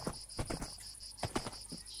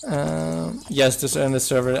 Yes, this and the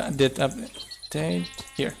server did update.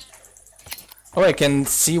 Here. Oh, I can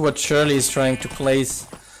see what Shirley is trying to place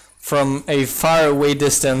from a far away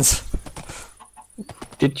distance.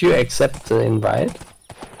 Did you accept the invite?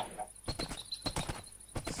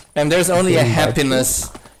 And there's only a Invite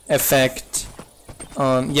happiness effect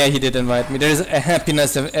on... Yeah, he did invite me. There's a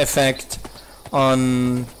happiness effect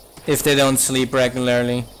on if they don't sleep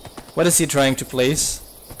regularly. What is he trying to place?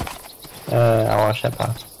 Our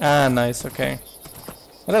shepherd. Ah, nice, okay.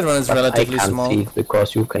 Well, that one is But relatively I can't small. see it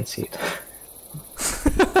because you can see it.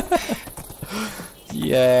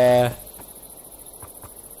 Yeah.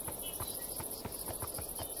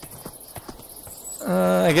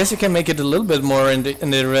 I guess you can make it a little bit more in the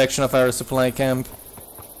direction of our supply camp.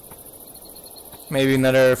 Maybe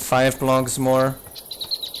another 5 blocks more.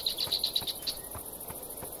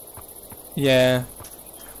 Yeah.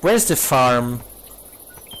 Where's the farm?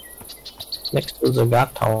 Next to the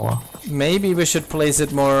guard tower. Maybe we should place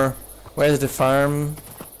it more... Where's the farm?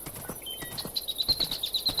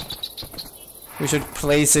 We should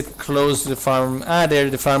place it close to the farm. Ah, there,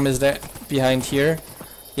 the farm is there, behind here.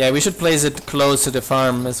 Yeah, we should place it close to the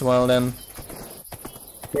farm as well then.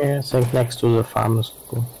 Yeah, I think next to the farm is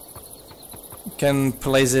good. Can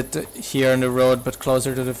place it here on the road, but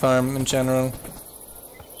closer to the farm in general.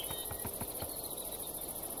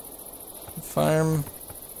 Farm.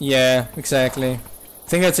 Yeah, exactly. I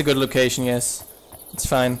think that's a good location, yes. It's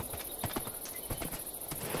fine.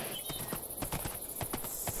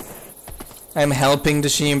 I'm helping the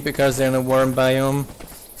sheep because they're in a warm biome.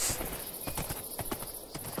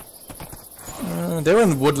 They're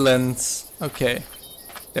in woodlands. Okay.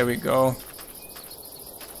 There we go.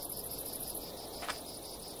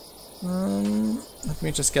 Let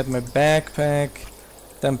me just get my backpack.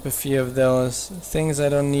 Dump a few of those things I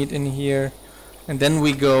don't need in here. And then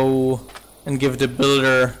we go and give the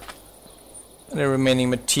builder the remaining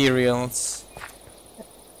materials.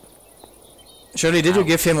 Shirley, did you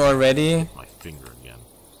give him already My finger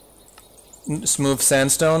again. smooth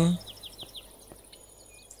sandstone?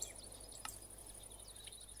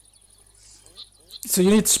 So you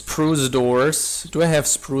need spruce doors. Do I have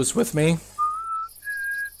spruce with me?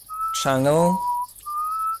 Channel.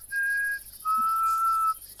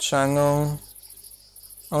 Channel.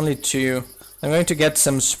 Only 2. I'm going to get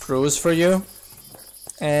some spruce for you.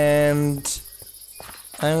 And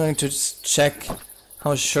I'm going to check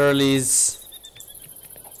how Shirley's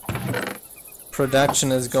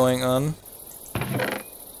production is going on.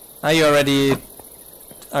 Ah, you already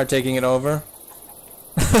are taking it over?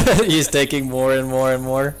 He's taking more and more and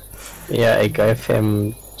more. Yeah, I gave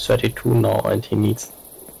him 32 now and he needs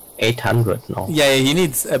 800 now. Yeah, he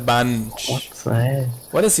needs a bunch. What the hell?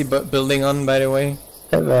 What is he building on, by the way?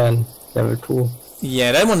 7, level 2.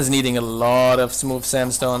 Yeah, that one is needing a lot of smooth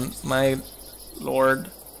sandstone. My lord.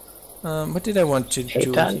 What did I want to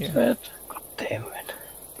do here? 800? God damn it.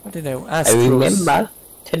 What did I... I remember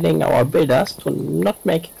telling our builders to not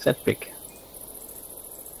make it that big.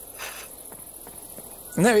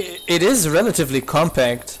 No, it is relatively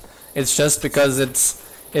compact. It's just because it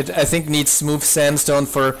I think needs smooth sandstone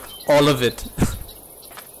for all of it.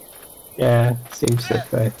 Yeah, seems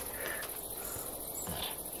that way.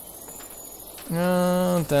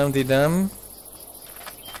 Oh, dum-de-dum.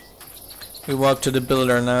 We walk to the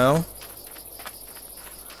builder now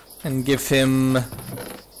and give him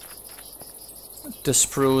the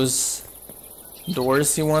spruce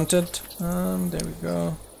doors he wanted. There we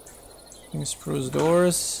go. Spruce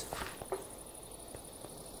doors.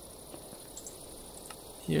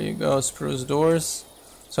 Here you go, spruce doors.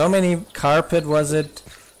 So how many carpet was it?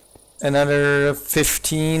 Another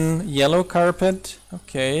 15 yellow carpet.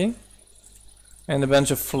 Okay. And a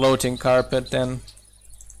bunch of floating carpet then.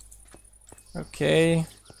 Okay.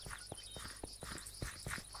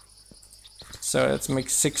 So let's make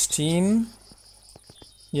 16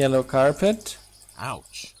 yellow carpet.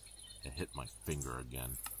 Ouch! It hit my finger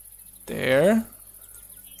again. There.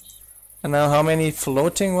 And now how many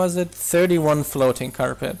floating was it? 31 floating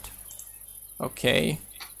carpet. Okay.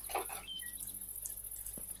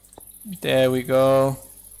 There we go.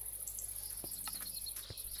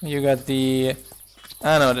 You got the...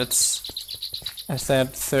 Ah no, that's... I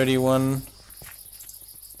said 31.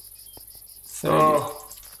 30.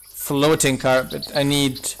 Floating carpet. I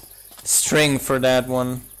need string for that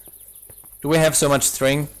one. Do we have so much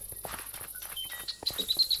string?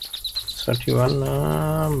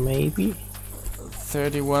 31, maybe.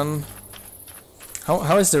 31.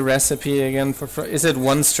 How is the recipe again for is it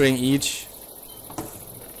one string each?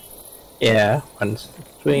 Yeah, one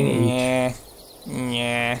string each.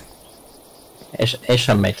 Yeah.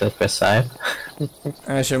 Asher made that recipe.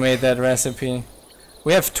 Asher made that recipe.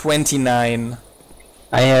 We have 29.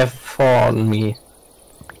 I have 4 on me.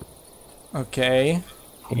 Okay.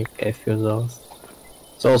 He gave you those.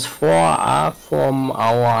 Those 4 are from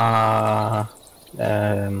our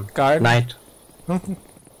Garden? knight.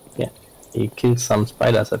 Yeah, he killed some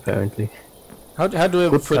spiders apparently. How do I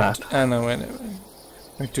Good put? start. Oh no, wait.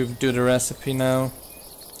 I have to do the recipe now.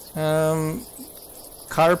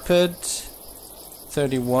 Carpet,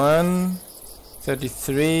 31,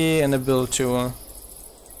 33, and a build tool.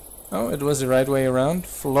 Oh, it was the right way around.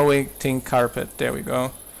 Floating carpet. There we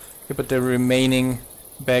go. You put the remaining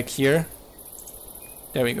back here.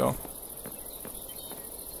 There we go.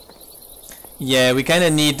 Yeah, we kind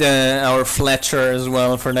of need our Fletcher as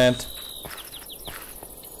well for that.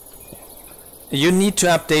 You need to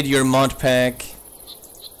update your mod pack.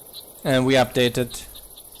 And we updated.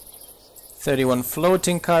 31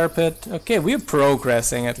 floating carpet. Okay, we're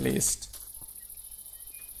progressing at least.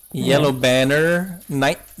 Yellow banner.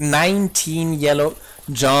 19 yellow.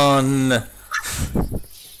 John.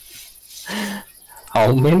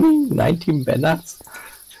 How many? 19 banners?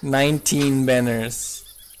 19 banners.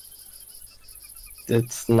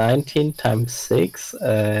 It's 19 times 6.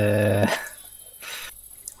 Wait,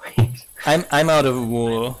 I'm out of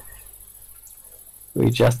wool. we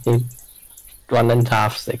just need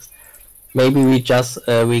 1.5 sticks. Maybe we just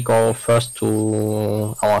we go first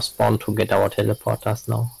to our spawn to get our teleporters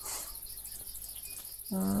now.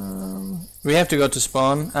 We have to go to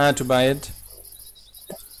spawn. To buy it.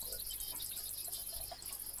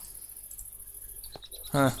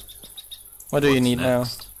 Huh. What do you need now?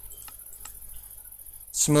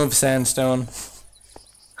 Smooth sandstone.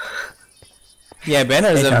 Yeah,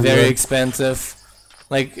 banners are very expensive.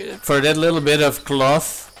 Like, for that little bit of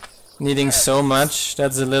cloth, needing so much,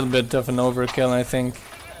 that's a little bit of an overkill, I think.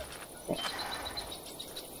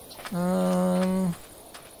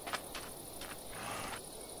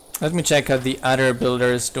 Let me check how the other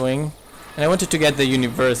builder is doing. And I wanted to get the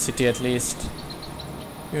university at least.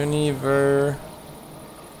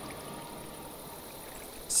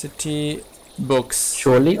 City books.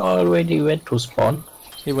 Surely already went to spawn.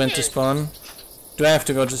 He went to spawn. Do I have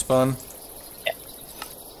to go to spawn?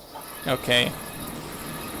 Okay.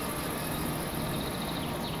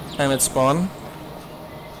 I'm at spawn.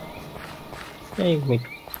 Hey, me.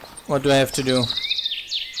 What do I have to do?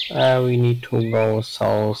 We need to go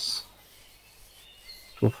south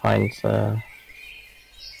to find the.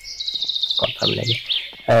 God, I'm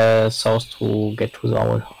lagging. South to get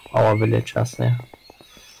to our villagers there.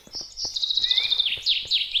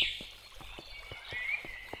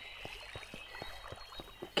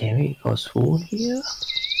 Can we go through here?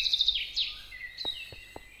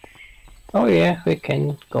 Oh yeah, we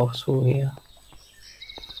can go through here.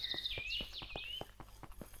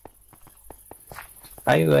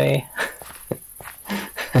 Highway.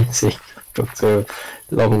 I think I took the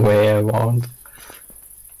long way around.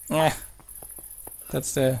 Yeah.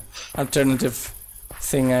 That's the alternative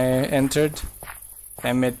thing I entered.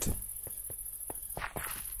 Damn it.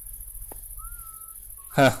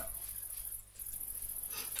 Huh.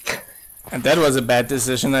 And that was a bad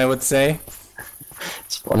decision, I would say.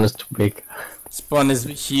 Spawn is too big. Spawn is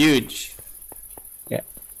huge. Yeah.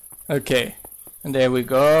 Okay. And there we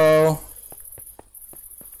go.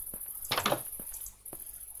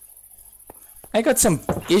 I got some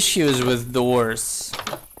issues with doors.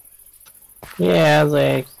 Yeah,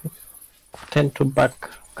 they tend to bug,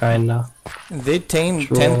 kinda. They tend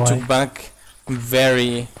Sure, to why? bug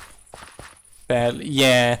very badly.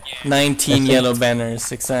 Yeah, 19 yellow banners,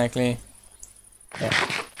 exactly. Yeah.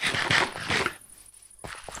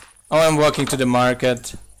 Oh, I'm walking to the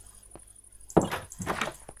market.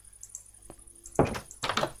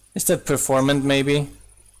 Is that performant, maybe?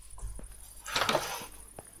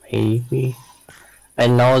 Maybe.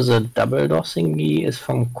 And now the double door thingy is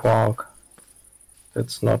from Quark.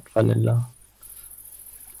 It's not vanilla.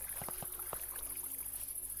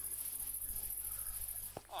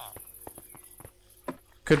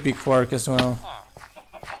 Could be Quark as well.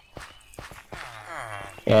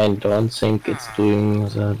 Yeah, I don't think it's doing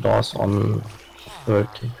the doors on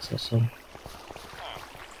vertex or so.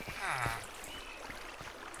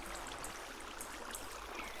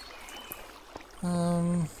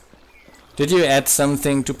 Did you add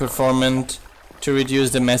something to performant to reduce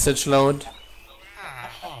the message load?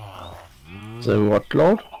 The what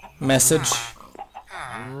load? Message.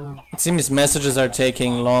 It seems messages are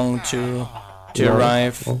taking long to No,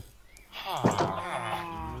 arrive. no.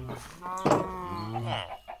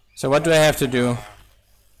 So what do I have to do?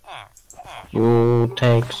 You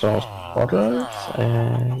take those bottles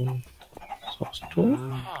and those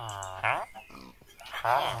two.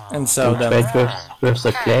 And sell You them. trade with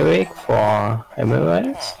the cleric for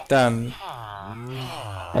emeralds. Done.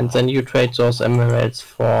 And then you trade those emeralds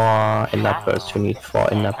for inner pearls. You need 4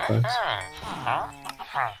 inner pearls.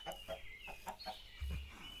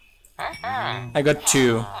 I got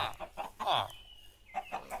 2.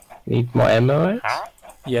 Need more emeralds?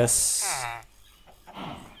 Yes.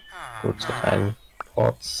 Good, so I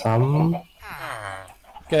bought some.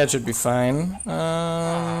 Okay, that should be fine.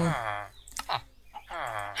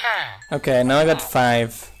 Okay, now I got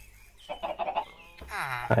 5.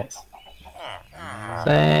 Nice.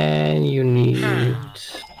 Then you need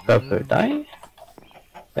purple dye.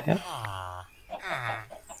 There.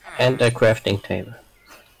 And a crafting table.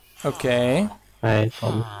 Okay. I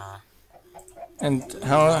don't. And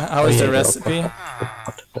how is yeah, the no, recipe?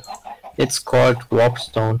 It's called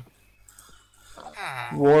warpstone.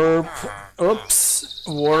 Warp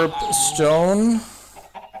stone.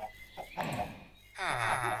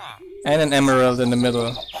 And an emerald in the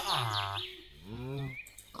middle.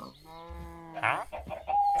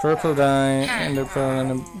 Purple dye and a pearl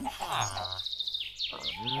and a...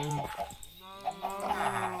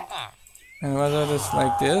 And what are this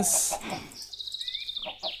like this?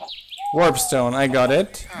 Warpstone, I got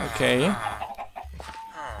it. Okay.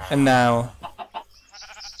 And now?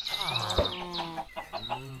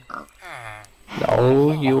 Now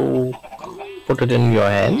you put it in your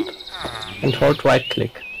hand and hold right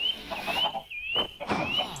click.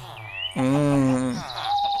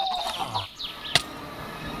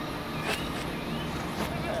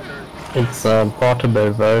 It's a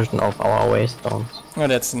portable version of our waystones. Oh,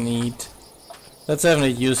 that's neat. That's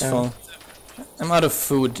definitely useful. I'm out of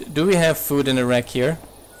food. Do we have food in the rack here?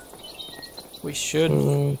 We should.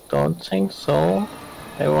 Don't think so.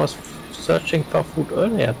 I was searching for food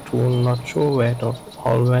earlier too, not sure where it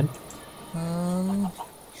all went.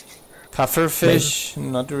 Pufferfish?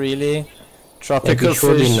 Not really. Tropical Maybe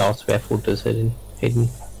surely fish. knows where food is hidden.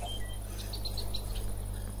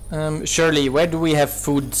 Shirley, where do we have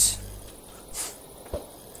foods?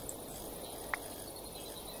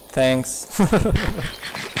 Thanks.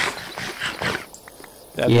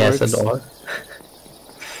 That Yes, works. at all.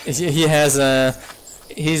 He has a.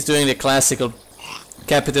 He's doing the classical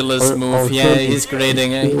capitalist move. Yeah, he's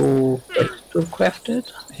grading. You to craft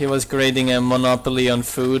it? He was grading a monopoly on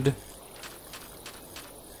food.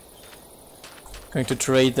 Going to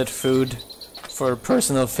trade that food for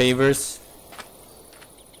personal favors.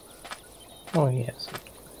 Oh yes.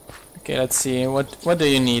 Okay, let's see. What do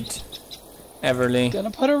you need, Everly?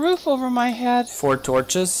 Gonna put a roof over my head. 4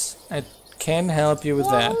 torches. I can help you with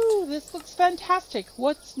that. Whoa, this looks fantastic.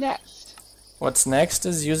 What's next? What's next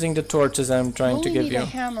is using the torches I'm trying to Only give need you. a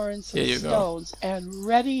hammer and some Here you go. stones, and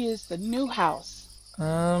ready is the new house.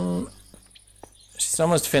 She's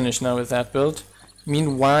almost finished now with that build.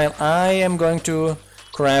 Meanwhile, I am going to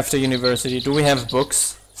craft a university. Do we have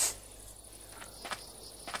books?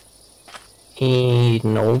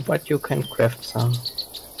 No, but you can craft some.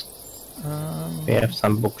 We have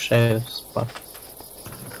some bookshelves, but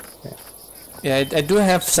Yeah, I do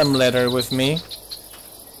have some leather with me.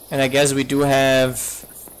 And I guess we do have...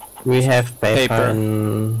 we have paper, Paper.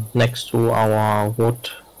 next to our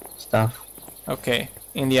wood stuff. Okay,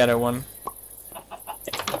 in the other one.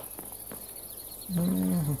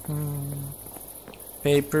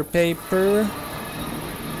 Paper, paper.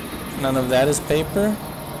 None of that is paper.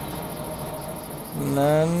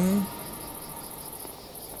 None.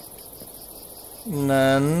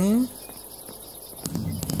 None.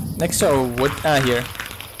 Next to our wood. Ah, here.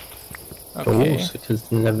 Okay. Oh, it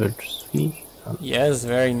is level 3. Yes,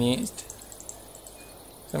 very neat.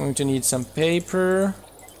 So I'm going to need some paper.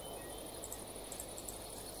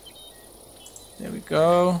 There we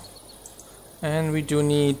go. And we do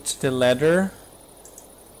need the leather.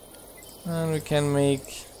 And we can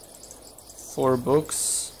make 4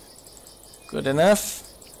 books. Good enough.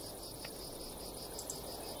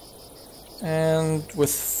 And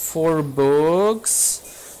with 4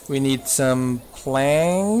 books, we need some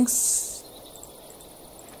planks.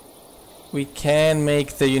 We can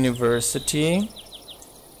make the university.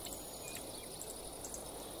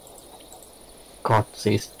 God,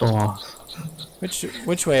 these doors.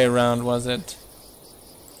 Which way around was it?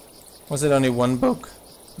 Was it only 1 book?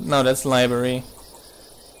 No, that's library.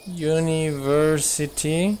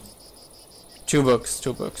 University. 2 books,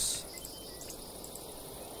 2 books.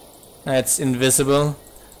 That's invisible.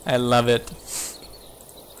 I love it.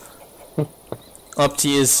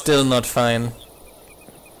 Opti is still not fine.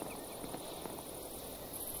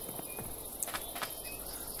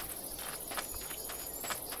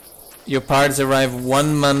 Your parts arrive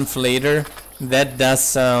 1 month later. That does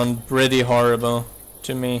sound pretty horrible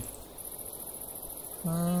to me.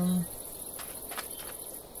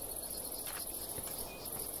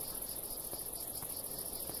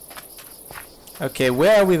 Okay,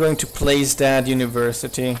 where are we going to place that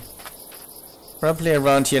university? Probably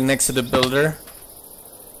around here next to the builder.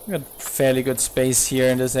 We got fairly good space here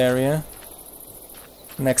in this area.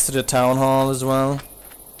 Next to the town hall as well.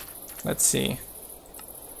 Let's see.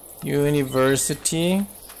 University.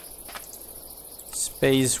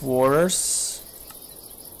 Space Wars.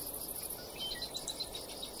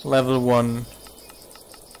 Level 1.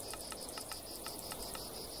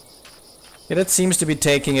 Yeah, that seems to be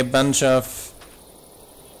taking a bunch of...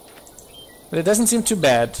 But it doesn't seem too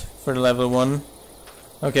bad for level 1.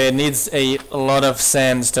 Okay, it needs a lot of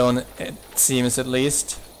sandstone, it seems at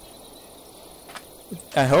least.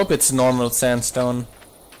 I hope it's normal sandstone.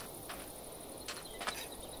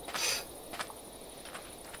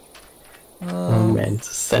 Oh man, the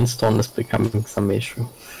sandstone is becoming some issue.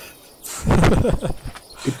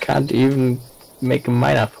 You can't even make a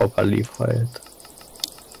miner properly for it.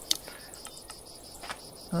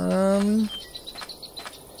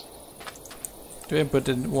 Do I put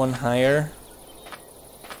it one higher?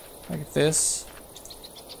 Like this?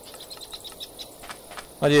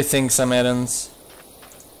 What do you think, Sam Adams?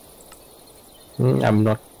 I'm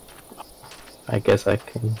not... I guess I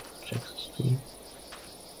can check the speed.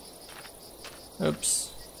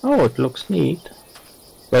 Oops. Oh, it looks neat.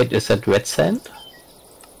 Wait, is that red sand?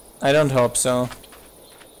 I don't hope so.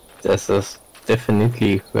 This is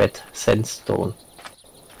definitely red sandstone.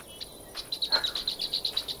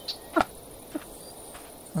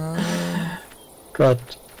 God.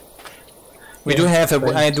 We do have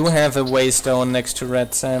a... I do have a waystone next to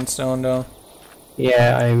red sandstone though.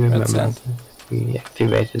 Yeah, I remember sand. that. We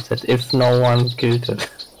activated that if no one killed it.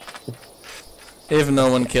 If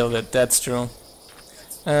no one killed it, that's true.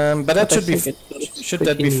 But that should be... Should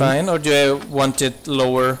that be fine, or do I want it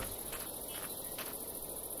lower?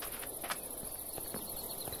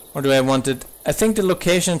 Or do I want it... I think the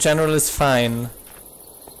location in general is fine.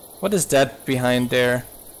 What is that behind there?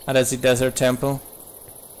 Ah, that's the desert temple.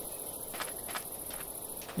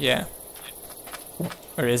 Yeah.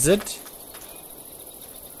 Or is it?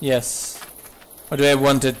 Yes. Or do I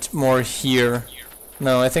want it more here?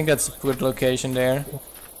 No, I think that's a good location there.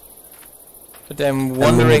 But I'm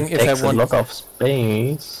wondering if I want... a lot of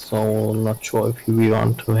space, so not sure if we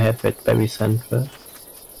want to have it very central.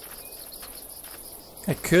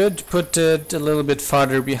 I could put it a little bit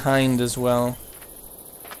farther behind as well.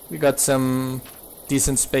 We got some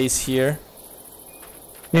decent space here.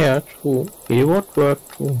 Yeah, true. It would work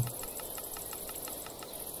too.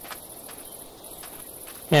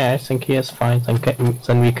 Yeah, I think he is fine.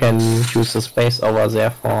 Then we can use the space over there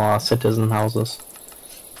for citizen houses.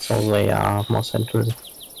 So they are more central.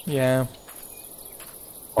 Yeah.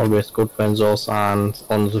 Always good when those aren't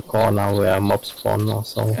on the corner where mobs spawn or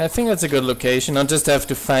so. I think that's a good location. I'll just have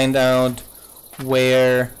to find out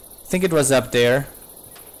where... I think it was up there.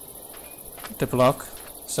 The block.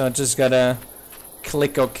 So I just gotta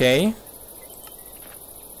click OK.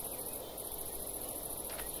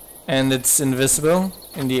 And it's invisible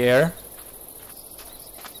in the air.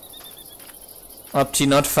 Opti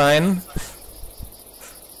not fine.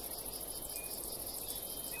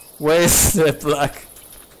 Where is the block?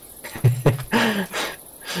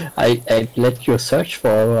 I let you search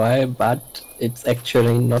for a while, but it's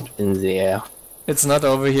actually not in the air. It's not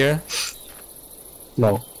over here.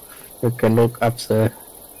 No. You can look up the...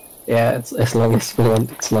 Yeah, it's, as long as you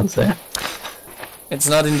want, it's not there. It's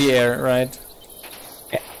not in the air, right?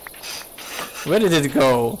 Yeah. Where did it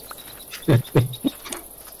go?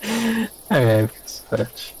 I have to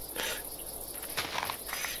search.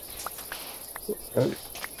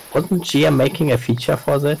 Wasn't Gia making a feature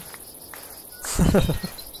for that?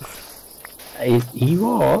 He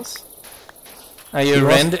was. Are you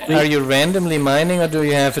randomly mining, or do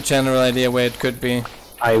you have a general idea where it could be?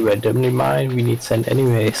 I randomly mine, we need sand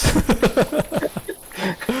anyways.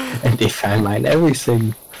 And if I mine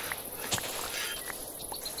everything.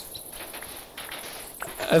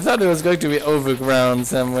 I thought it was going to be overground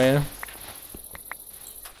somewhere.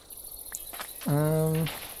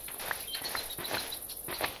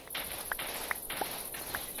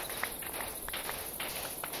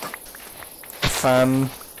 fun.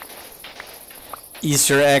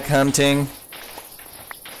 Easter egg hunting.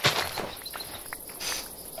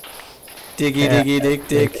 Diggy, Yeah. diggy, dig,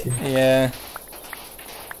 dig. Yeah.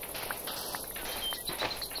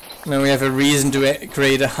 Now we have a reason to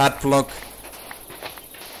create a hot block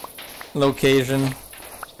location.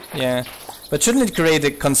 Yeah. But shouldn't it create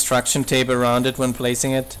a construction tape around it when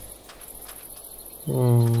placing it?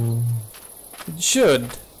 It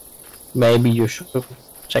should. Maybe you should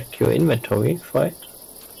check your inventory for it.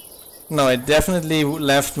 No, it definitely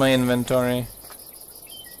left my inventory.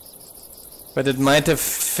 But it might have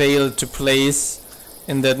failed to place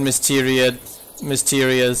in that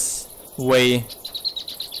mysterious way.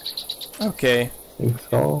 Okay. I think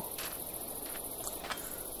so.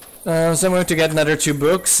 So I'm going to get another 2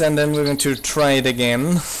 books and then we're going to try it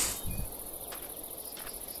again.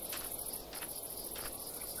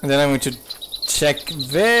 And then I'm going to check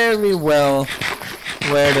very well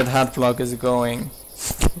where that hot block is going.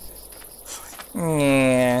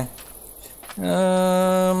 Yeah.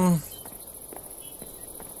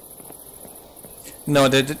 No,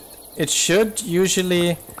 that it should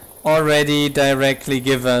usually already directly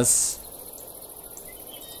give us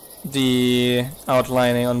the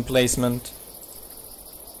outlining on placement.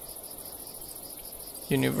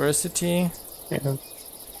 University. Yeah.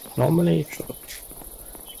 Normally it should.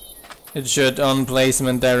 It should on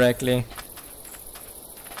placement directly.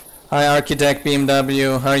 Hi Architect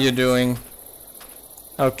BMW, how are you doing?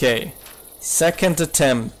 Okay. Second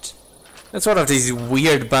attempt. That's one of these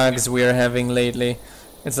weird bugs we are having lately.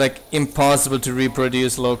 It's like impossible to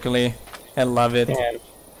reproduce locally. I love it. Yeah.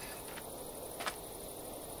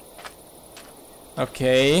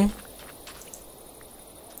 Okay.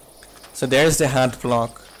 So there's the hot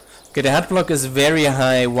block. Okay, the hot block is very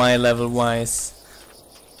high Y level wise.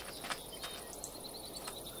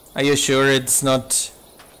 Are you sure it's not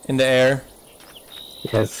in the air?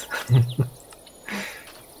 Yes.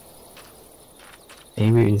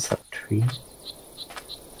 Maybe in some tree.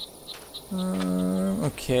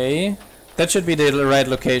 Okay. That should be the right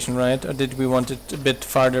location, right? Or did we want it a bit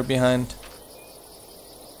farther behind?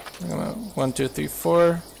 1, 2, 3,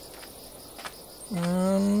 4.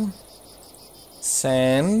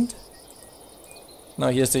 Sand. Now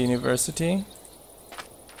here's the university.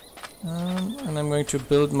 And I'm going to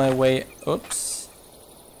build my way, oops,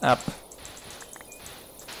 up.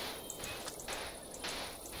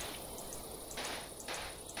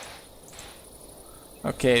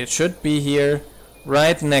 Okay, it should be here,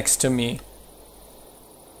 right next to me.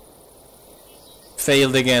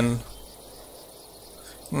 Failed again.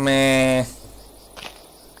 Meh.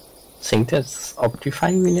 Think that's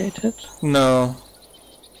Optify related? No.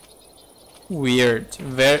 Weird.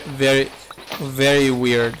 Very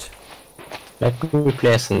weird. Let me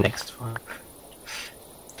place the next one.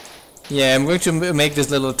 Yeah, I'm going to make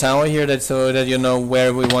this little tower here so that you know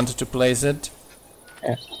where we wanted to place it.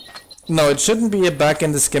 Yeah. No, it shouldn't be a bug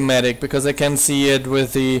in the schematic because I can see it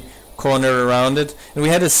with the corner around it. And we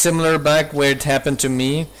had a similar bug where it happened to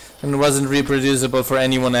me and it wasn't reproducible for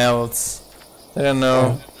anyone else. I don't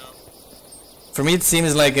know. Oh. For me it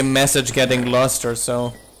seems like a message getting lost or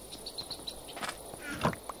so.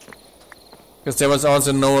 Because there was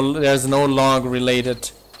also there's no log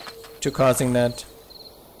related to causing that.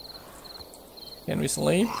 Can we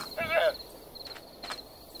sleep?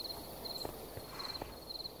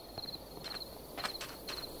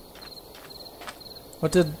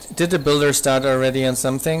 What did the builder start already on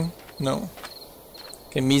something? No.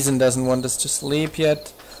 Okay, Mizen doesn't want us to sleep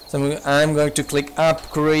yet. So I'm going to click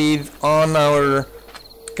upgrade on our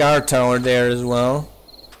guard tower there as well.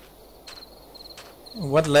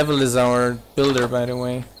 What level is our builder, by the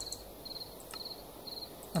way?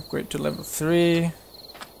 Upgrade to level 3.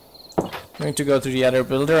 I'm going to go to the other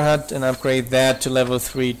builder hut and upgrade that to level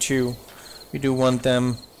 3 too. We do want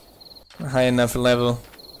them a high enough level.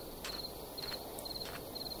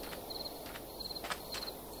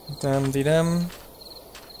 Dum-de-dum.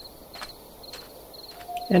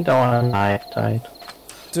 And our knight died.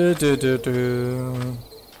 Do.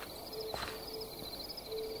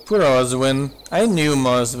 Poor Oswin. I knew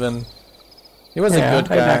Mosvin. He was a good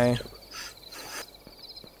guy. liked him.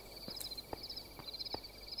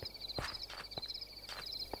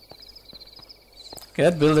 Okay,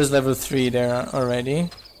 that build is level 3 there already.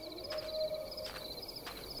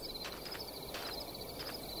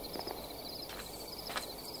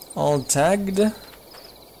 All tagged.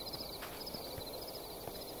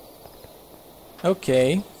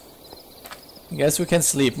 Okay. I guess we can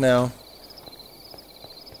sleep now.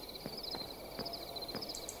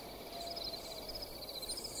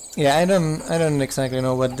 Yeah, I don't exactly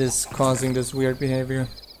know what is causing this weird behavior.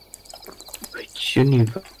 Wait. Which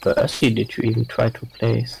university did you even try to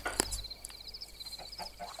place?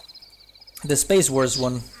 The Space Wars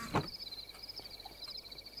one.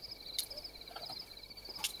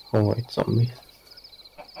 Oh wait, zombies.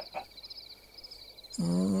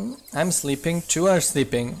 I'm sleeping, 2 are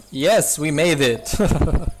sleeping. Yes, we made it!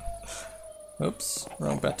 Oops,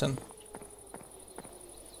 wrong button.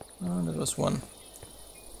 Oh, that was 1.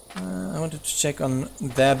 I wanted to check on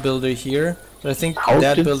that builder here, but I think How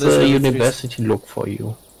that did builder is the level 3. university look for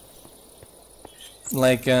you?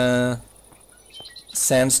 Like a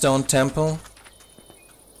sandstone temple?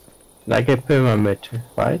 Like a pyramid,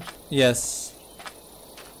 right? Yes.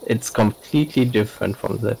 It's completely different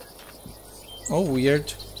from that. Oh,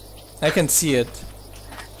 weird. I can see it.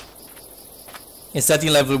 Is that the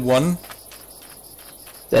level 1?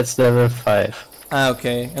 That's level 5. Ah,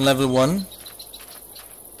 okay. And level 1?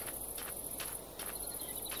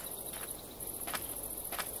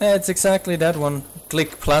 Yeah, it's exactly that one.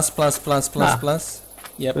 Click plus, plus, plus, plus, plus.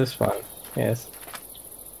 Yep. This one, yes.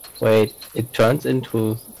 Wait, it turns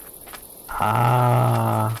into...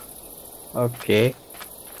 Ah, okay.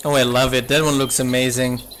 Oh, I love it. That one looks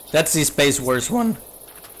amazing. That's the Space Wars one.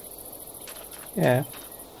 Yeah,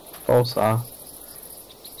 both are.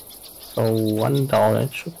 So 1 down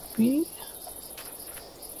it should be.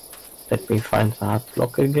 Let me find the hard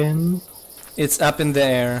block again. It's up in the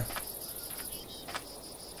air.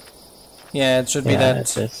 Yeah, it should be Yeah, that.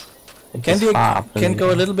 it is. It Can is you far up in can the go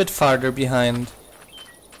a air. little bit farther behind?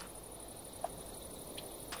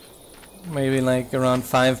 Maybe like around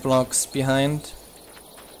 5 blocks behind.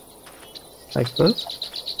 Like this?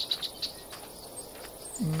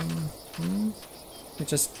 Let me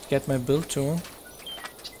just get my build tool.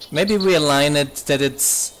 Maybe we align it that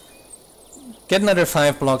it's... Get another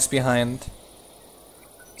 5 blocks behind.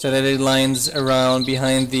 So that it lines around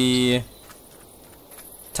behind the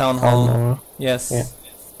town hall. no. Yes. Yeah.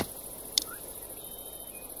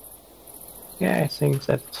 Yeah, I think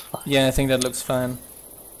that's fine. Yeah, I think that looks fine.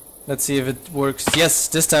 Let's see if it works. Yes,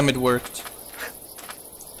 this time it worked.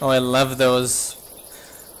 Oh, I love those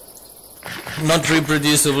not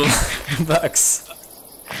reproducible bugs.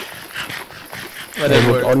 But It it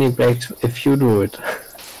would worked. only break if you do it.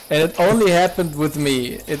 And it only happened with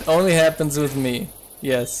me. It only happens with me.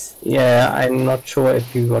 Yes. Yeah, I'm not sure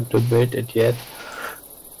if you got to build it yet.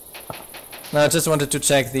 No, I just wanted to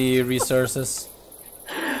check the resources.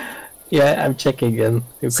 Yeah, I'm checking again.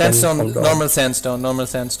 You can Sandstone, come down. normal sandstone, normal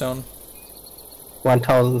sandstone.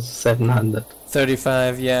 1700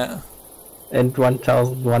 35, yeah. and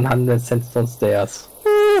 1100 sandstone stairs.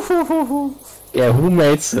 Yeah, who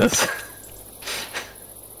made this?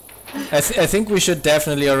 I think we should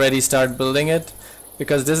definitely already start building it,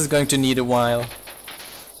 because this is going to need a while.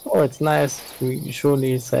 Oh, it's nice. We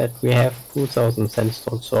surely said we have 2000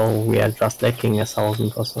 sandstone, so we are just lacking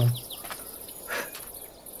 1000 or so.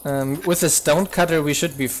 With a stone cutter we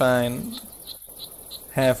should be fine.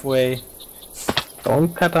 Halfway.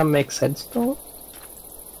 Stone cutter makes sandstone?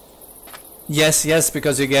 Yes, yes,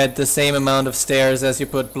 because you get the same amount of stairs as you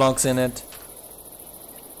put blocks in it.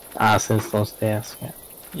 Ah, sandstone stairs, yeah.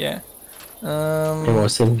 Yeah. I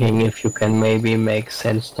was thinking if you can maybe make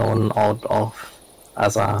sandstone out of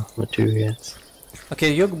other materials.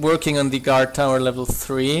 Okay, you're working on the guard tower level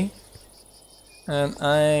 3. And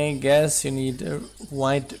I guess you need a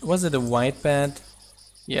white... Was it a white bed?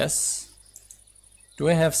 Yes. Do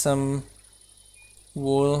I have some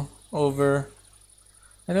wool over?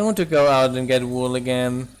 I don't want to go out and get wool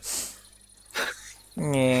again.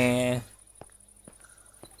 Yeah.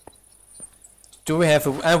 Do we have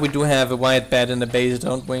a... we do have a white bed in the base,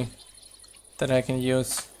 don't we? That I can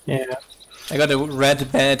use. Yeah. I got a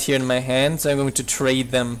red bed here in my hand, so I'm going to trade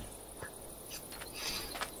them.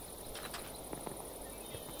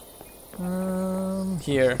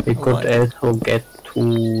 Here. We a could white. also get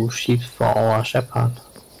 2 sheep for our shepherd.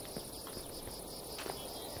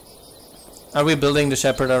 Are we building the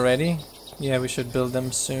shepherd already? Yeah, we should build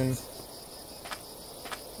them soon.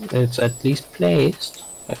 It's at least placed.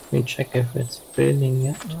 Let me check if it's building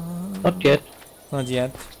yet. Not yet. Not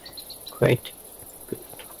yet. Great.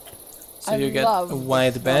 So I you get love a this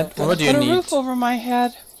white bed. world. What do you Put a need? roof over my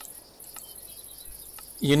head.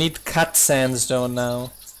 You need cut sandstone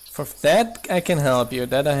now. For that I can help you.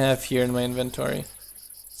 That I have here in my inventory.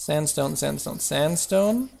 Sandstone, sandstone,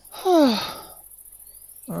 sandstone. I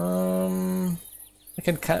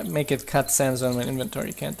can make it cut sandstone in my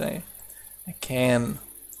inventory, can't I? I can.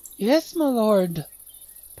 Yes, my lord.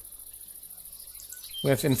 We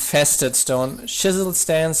have infested stone, chiseled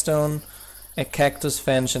sandstone, a cactus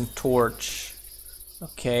fence, and torch.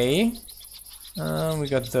 Okay. We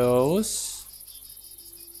got those.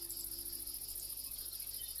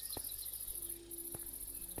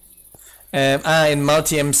 In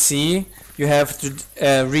multi-MC, you have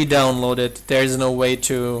to re-download it. There is no way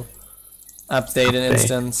to update an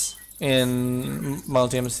instance in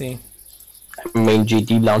multi-MC. I mean,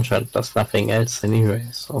 GD launcher does nothing else anyway,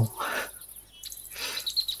 so...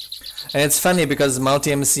 And it's funny because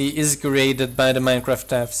multi-MC is created by the Minecraft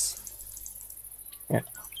devs. Yeah.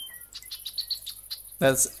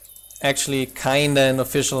 That's actually kinda an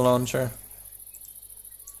official launcher.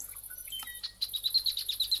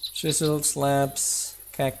 Chisel, slabs,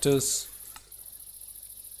 cactus,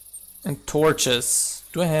 and torches.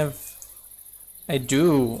 Do I have? I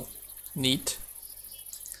do. Neat.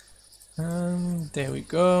 There we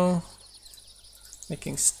go.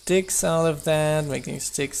 Making sticks out of that, making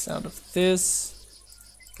sticks out of this.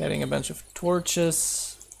 Getting a bunch of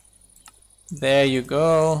torches. There you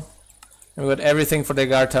go. And we got everything for the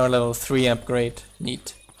guard tower level 3 upgrade.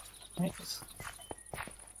 Neat. Nice.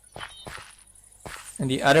 And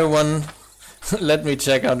the other one, let me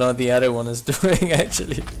check out what the other one is doing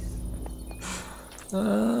actually.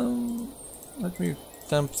 Let me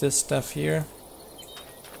dump this stuff here.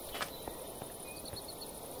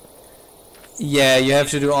 Yeah, you have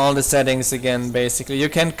to do all the settings again basically. You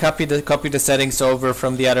can copy the settings over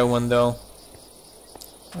from the other one though.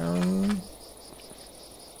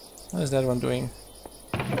 What is that one doing?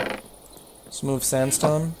 Smooth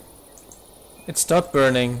sandstone. It stopped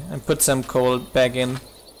burning and put some coal back in.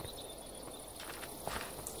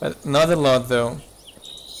 But not a lot though.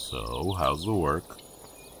 So, how's the work?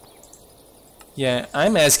 Yeah,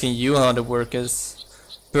 I'm asking you how the work is.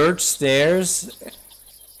 Birch stairs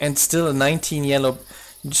and still a 19 yellow...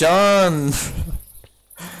 John!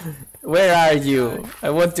 Where are you?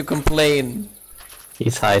 I want to complain.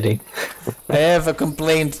 He's hiding. I have a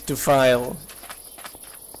complaint to file.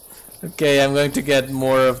 Okay, I'm going to get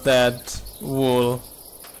more of that wool.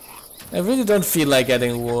 I really don't feel like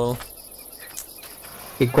getting wool.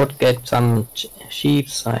 We could get some sheep.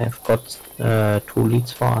 I have got 2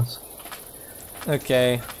 leads for us.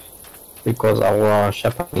 Okay. Because our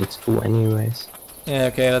shepherd needs 2 anyways. Yeah,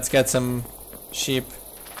 okay, let's get some sheep.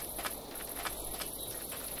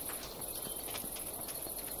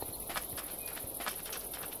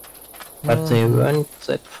 But they weren't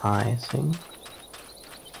that far, I think.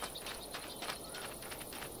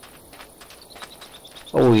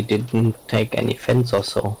 Oh, we didn't take any fence or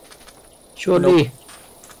so. Surely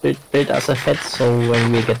build us a fence so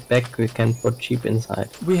when we get back we can put sheep inside.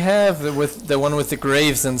 We have the one with the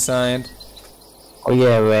graves inside. Oh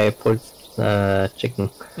yeah, where I put chicken.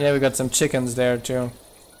 Yeah, we got some chickens there too.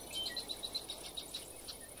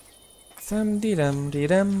 Thum dee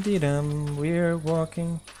dum, we're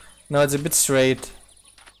walking. No, it's a bit straight.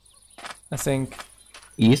 I think.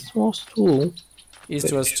 East was 2.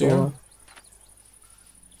 East was 2. Sure.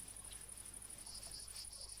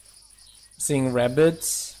 Seeing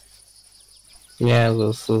rabbits. Yeah,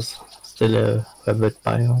 this is still a rabbit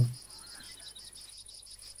biome.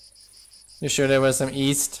 You sure there was some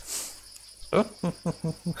east?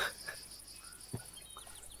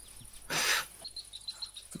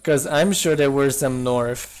 Because I'm sure there were some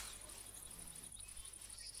north.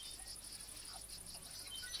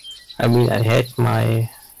 I mean, I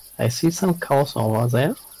see some cows over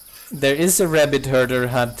there. There is a rabbit herder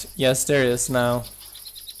hut. Yes, there is now.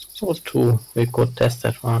 So 2, we could test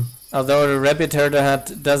that one. Although the rabbit herder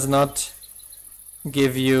hut does not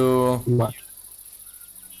give you What?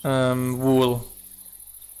 wool.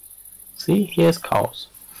 See, here's cows.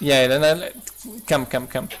 Yeah, then come.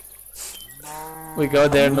 We go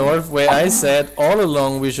there north, where I said all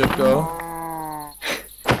along we should go.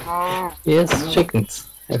 Here's chickens.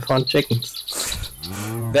 I found chickens.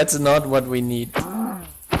 That's not what we need. So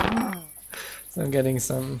I'm getting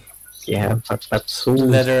some Yeah, but soon.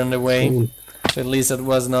 leather on the way. Soon. So at least it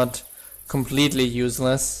was not completely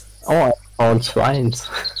useless. Oh, I found swines.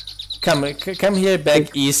 Come here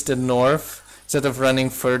back east and north, instead of running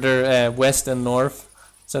further west and north,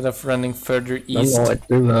 instead of running further east. No, it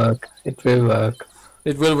will work. It will work.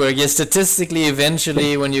 It will work. Yeah, statistically,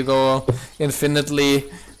 eventually, when you go infinitely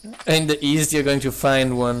in the east, you're going to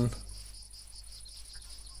find one.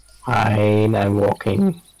 Fine, I'm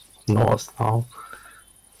walking north now.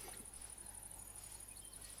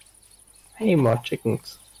 Hey, more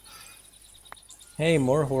chickens. Hey,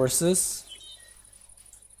 more horses.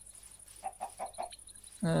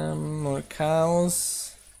 More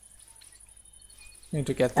cows. Need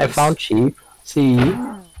to get this. I found sheep. See?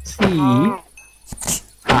 See?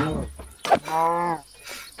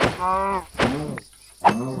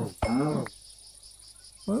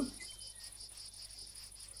 What?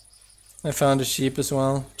 I found a sheep as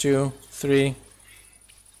well. 2, 3.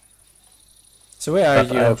 So where are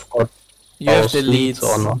But you? I've got You have both the leads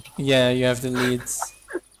or not. Yeah, you have the leads.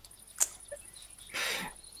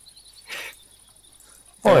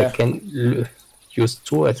 Or I There. can use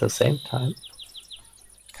two at the same time.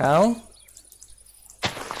 Cow?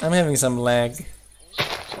 I'm having some lag.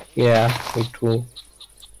 Yeah, me too.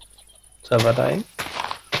 Server dying?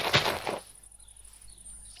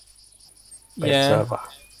 Bad Yeah, server.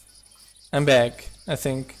 I'm back. I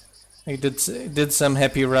think I did some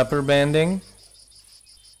happy rubber banding.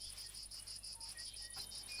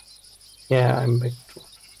 Yeah, I'm back too.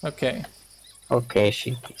 Okay. Okay,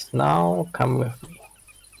 sheepies. Now come with me.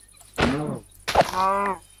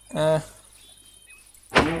 Uh,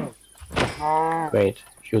 Wait,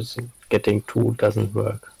 using getting two doesn't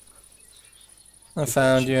work. I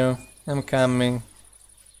found you. I'm coming.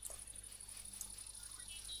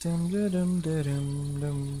 Dum, da, dum, da, dum,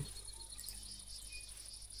 dum.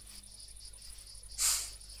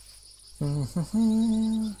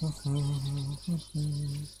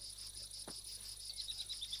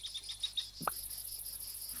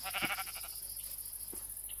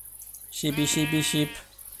 Sheepy, sheepy, sheep.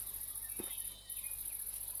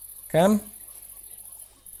 Come.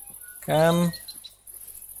 Come.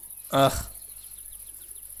 Ugh.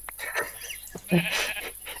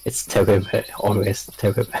 It's terrible, always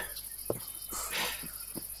terrible.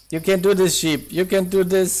 You can do this, sheep. You can do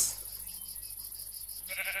this.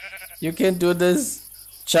 You can do this.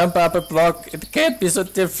 Jump up a block. It can't be so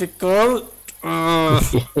difficult. Ugh.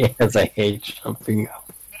 Yes, I hate jumping up.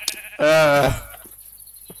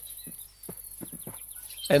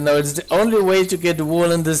 I know it's the only way to get wool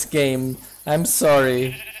in this game. I'm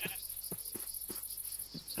sorry.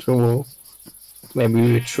 True.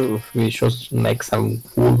 Maybe we should make some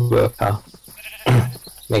wool worker.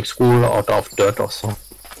 Make wool out of dirt or so.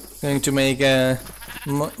 Going to make a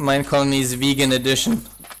Minecolonies vegan edition.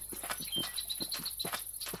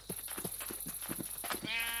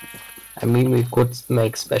 I mean, we could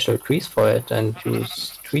make special trees for it and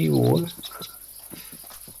use tree wool.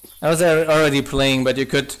 I was already playing, but you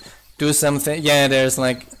could do something. Yeah, there's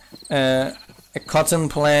like a cotton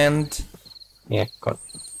plant. Yeah, got.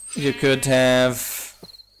 You could have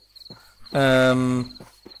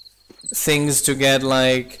things to get,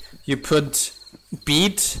 like you put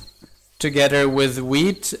beet together with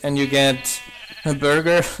wheat and you get a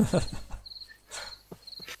burger.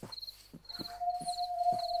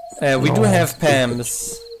 We do have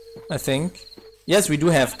PAMs, I think. Yes, we do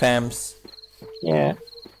have PAMs. Yeah.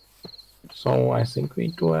 So I think we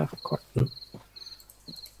do have cotton.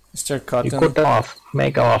 Mr. We Cotton. could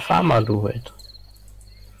make our farmer do it.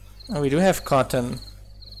 Oh, we do have cotton.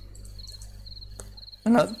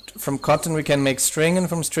 And from cotton we can make string, and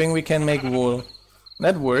from string we can make wool.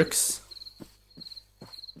 That works.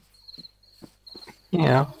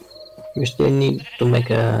 Yeah. We still need to make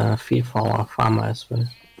a field for our farmer as well.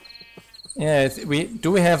 Yeah,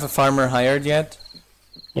 do we have a farmer hired yet?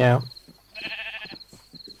 Yeah.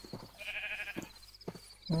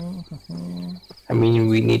 I mean,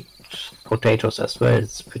 we need potatoes as well.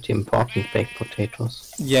 It's pretty important, baked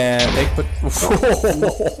potatoes. Yeah,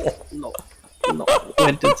 No,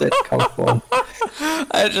 where did that come from?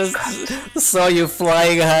 I just saw you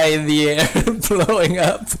flying high in the air, blowing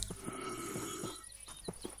up.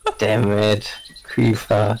 Damn it,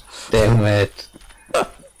 Creeper. Damn it.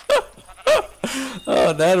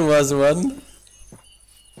 Oh, that was one.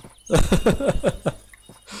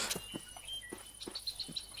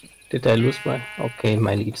 Did I lose my... Okay,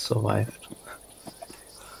 my lead survived.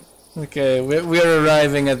 Okay, we're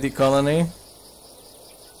arriving at the colony.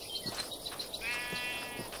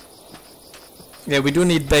 Yeah, we do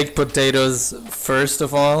need baked potatoes first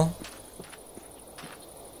of all.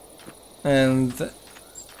 And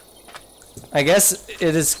I guess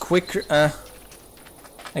it is quicker.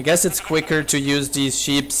 I guess it's quicker to use these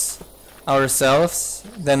sheeps ourselves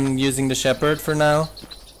than using the shepherd for now.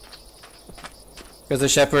 Because the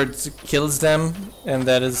shepherd kills them, and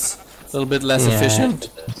that is a little bit less efficient.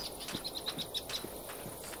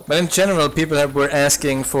 But in general, people were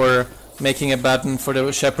asking for making a button for the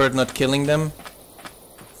shepherd not killing them.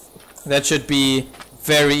 That should be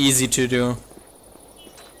very easy to do.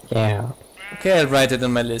 Yeah. Okay, I'll write it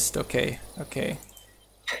on my list. Okay, okay.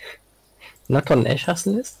 Not on Asher's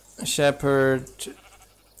list? Shepherd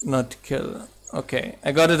not kill. Okay,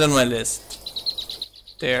 I got it on my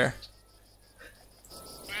list. There.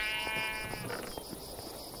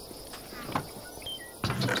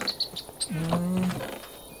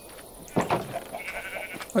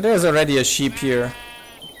 Oh, there's already a sheep here.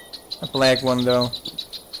 A black one though.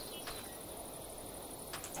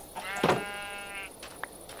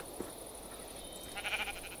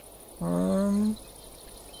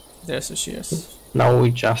 There's the shears. Now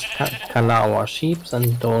we just color our sheep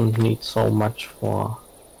and don't need so much for...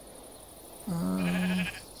 And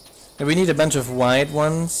we need a bunch of white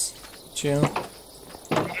ones, too.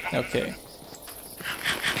 Okay.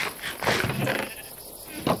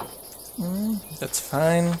 That's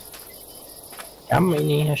fine. Come in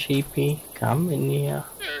here, sheepy. Come in here.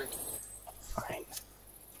 Fine.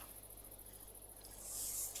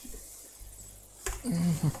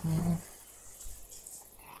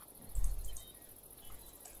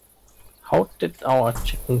 How did our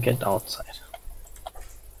chicken get outside?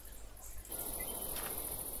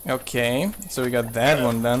 Okay, so we got that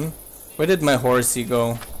one done. Where did my horsey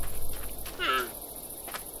go?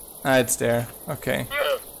 Ah, it's there. Okay.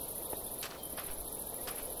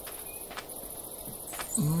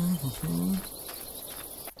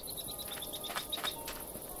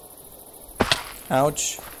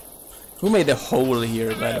 Ouch. Who made a hole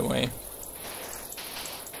here, by the way?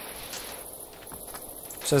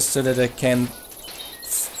 Just so that I can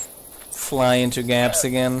fly into gaps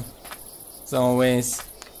again. As always.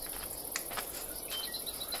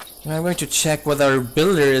 I'm going to check what our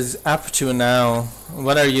builder is up to now.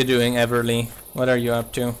 What are you doing, Everly? What are you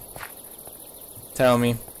up to? Tell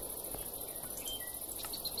me.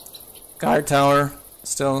 Guard tower,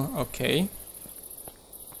 still okay.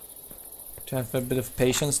 To have a bit of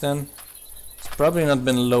patience then. It's probably not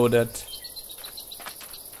been loaded.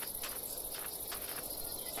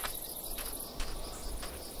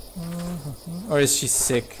 Or is she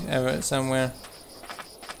sick somewhere?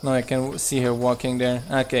 No, I can see her walking there.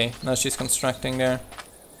 Okay, now she's constructing there.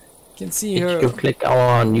 Can see her. Did you click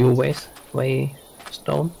our new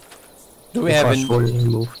waystone? Do we have a surely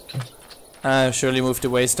moved surely moved the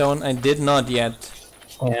waystone? I did not yet.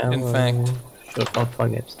 Yeah, in fact. should not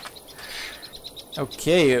forget.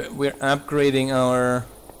 Okay, we're upgrading our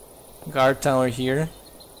guard tower here.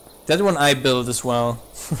 That one I built as well.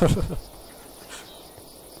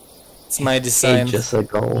 It's my design. Ages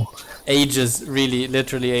ago. Ages, really,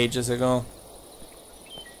 literally ages ago.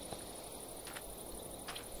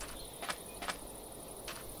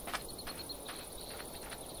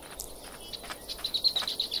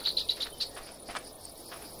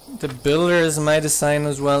 The builder is my design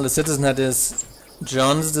as well. The citizen hut is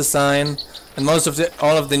John's design, and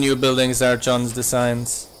all of the new buildings are John's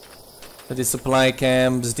designs. The supply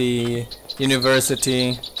camps, the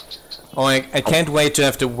university. Oh, I can't wait to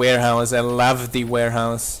have the warehouse. I love the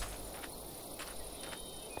warehouse.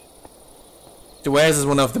 The warehouse is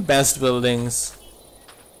one of the best buildings.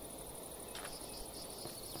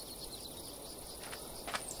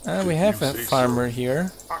 We have a farmer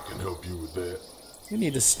here. I can help you with that. You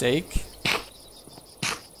need a steak.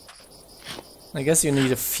 I guess you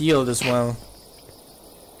need a field as well.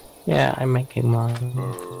 Yeah, I'm making one.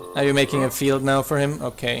 Are you making a field now for him?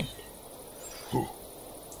 Okay.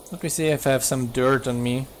 Let me see if I have some dirt on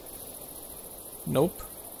me. Nope.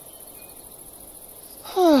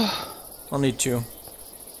 Only 2.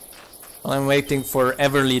 Well, I'm waiting for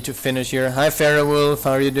Everly to finish here. Hi Fairwolf,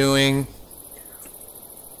 how are you doing?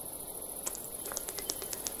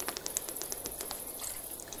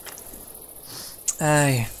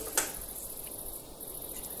 Aye.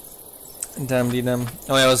 Damn.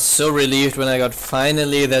 Oh, I was so relieved when I got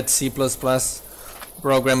finally that C++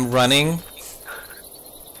 program running.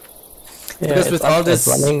 Yeah, because with all this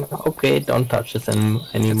running, okay, don't touch it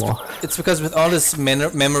anymore. It's because with all this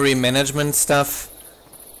memory management stuff,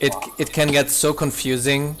 it can get so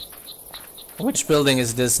confusing. Which building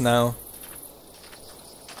is this now?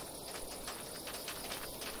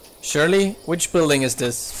 Shirley, which building is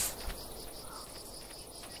this?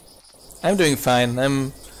 I'm doing fine.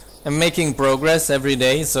 I'm making progress every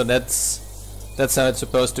day, so that's how it's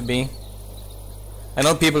supposed to be. I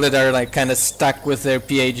know people that are like kind of stuck with their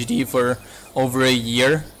PhD for over a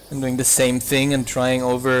year and doing the same thing and trying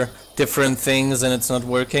over different things and it's not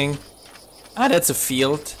working. Ah, that's a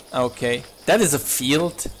field. Okay, that is a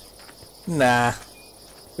field. Nah,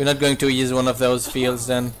 we're not going to use one of those fields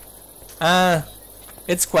then. Ah,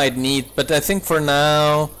 it's quite neat, but I think for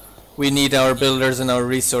now we need our builders and our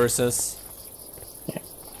resources.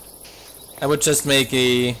 I would just make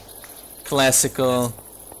a classical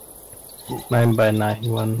 9x9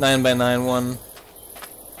 one. 9x9 one.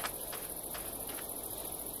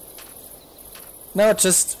 No,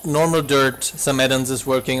 just normal dirt. Some add-ons is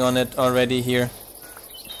working on it already here.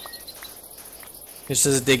 It's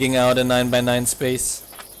just digging out a 9x9 space.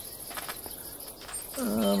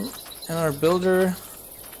 And our builder.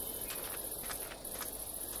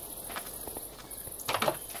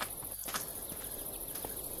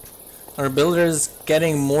 Our builder is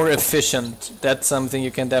getting more efficient. That's something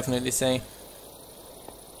you can definitely say.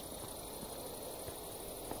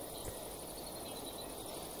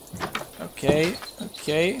 Okay,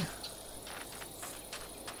 okay.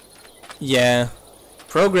 Yeah,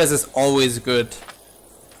 progress is always good.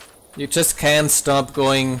 You just can't stop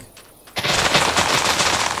going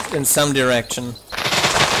in some direction.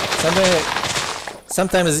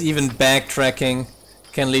 Sometimes even backtracking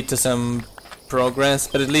can lead to some progress,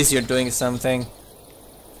 but at least you're doing something.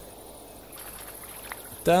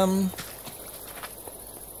 Dumb.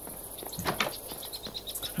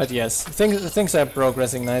 But yes, things are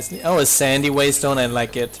progressing nicely. Oh, a sandy waystone, I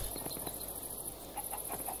like it.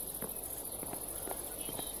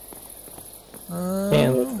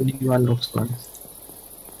 Yeah, the 3D one looks nice.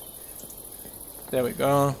 There we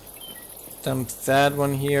go. Dump that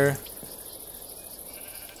one here.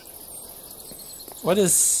 What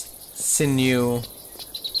is sinew?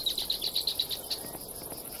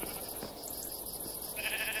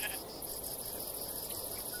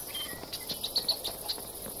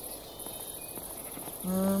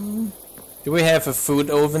 Do we have a food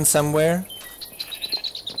oven somewhere?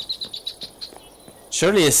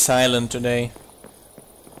 Surely it's silent today.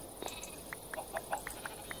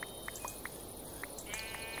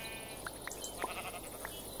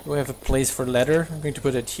 Do we have a place for leather? I'm going to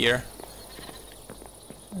put it here.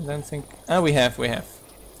 I don't think... Ah, we have.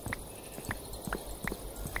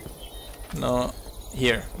 No,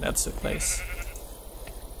 here, that's the place.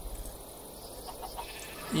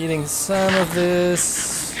 Eating some of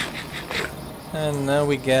this. And now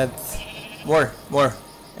we get... More.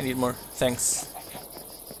 I need more, thanks.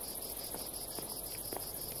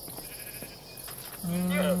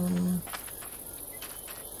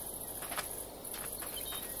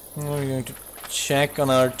 We're going to check on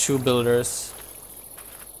our 2 builders.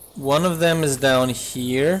 One of them is down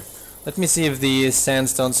here. Let me see if the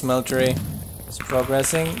sandstone smeltery is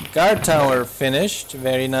progressing. Guard tower finished,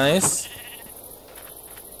 very nice.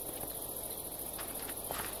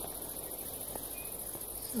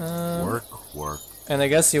 Work. And I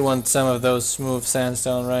guess you want some of those smooth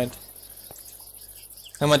sandstone, right?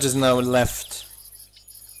 How much is now left?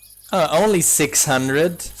 Oh, only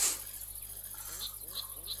 600.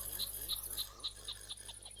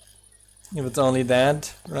 If it's only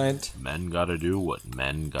that, right? Men gotta do what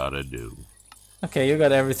men gotta do. Okay, you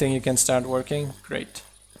got everything, you can start working. Great.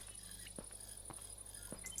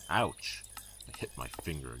 Ouch. I hit my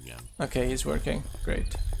finger again. Okay, he's working.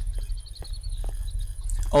 Great.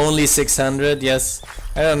 Only 600, yes.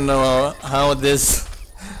 I don't know how this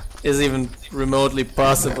is even remotely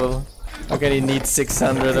possible. How can he need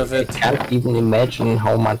 600 of I it? can't even imagine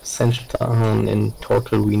how much sandstone in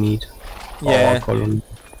total we need. for Yeah. our colony.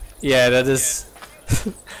 Yeah, that is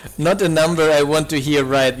not a number I want to hear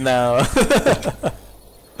right now.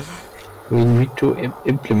 We need to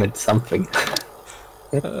implement something.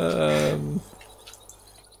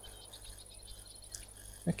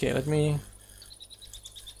 Okay, let me...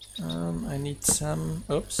 I need some...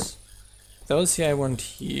 Oops. Those here I want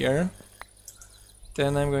here.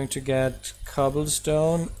 Then I'm going to get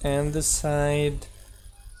cobblestone and the side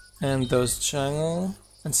and those jungle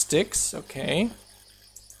and sticks. Okay.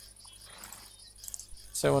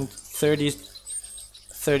 So I want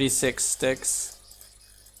 36 sticks.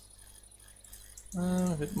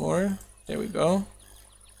 A bit more. There we go.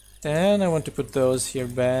 Then I want to put those here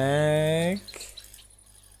back.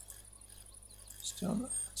 Stone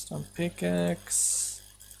pickaxe.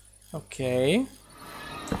 Okay.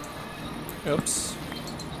 Oops.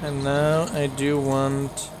 And now I do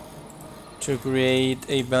want to create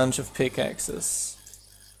a bunch of pickaxes.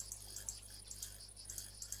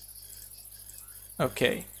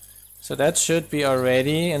 Okay. So that should be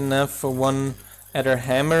already enough for one other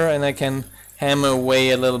hammer, and I can hammer away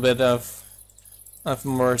a little bit of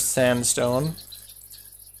more sandstone.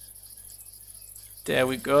 There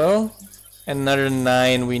we go. Another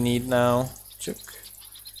 9 we need now. Chook.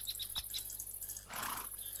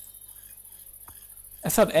 I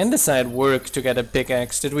thought andesite worked to get a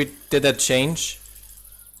pickaxe. Did that change?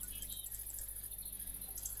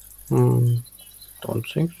 Don't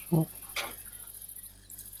think so.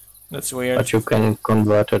 That's weird. But you can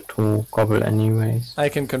convert it to cobble anyways. I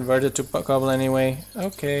can convert it to cobble anyway.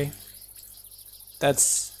 Okay.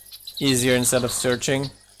 That's easier instead of searching.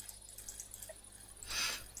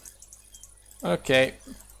 Okay.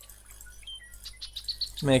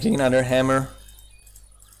 Making another hammer.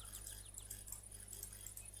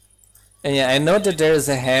 And yeah, I know that there is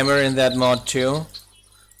a hammer in that mod too,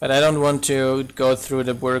 but I don't want to go through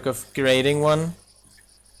the work of creating one.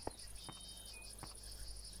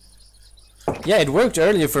 Yeah, it worked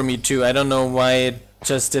earlier for me too. I don't know why it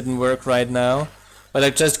just didn't work right now. But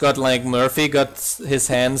I just got like Murphy got his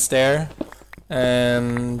hands there,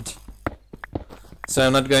 and So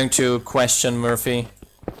I'm not going to question Murphy.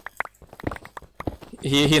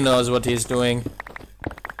 He knows what he's doing.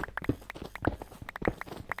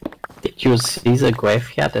 Did you see the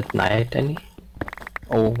graveyard at night, any?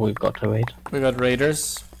 Oh, we gotta wait. We got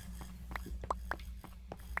raiders.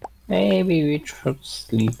 Maybe we should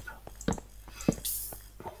sleep.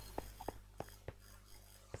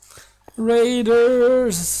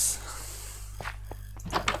 Raiders!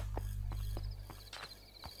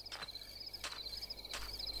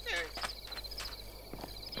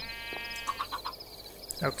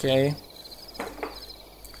 Okay.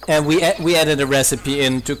 And we added a recipe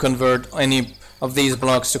in to convert any of these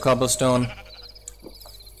blocks to cobblestone.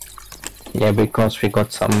 Yeah, because we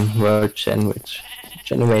got some virgin which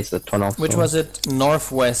generates a ton of. Which was it?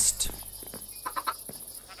 Northwest.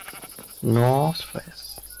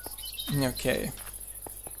 Northwest. Okay.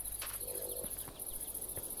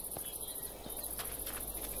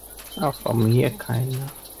 Oh, from here,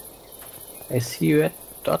 kinda. I see red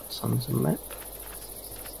dots on the map.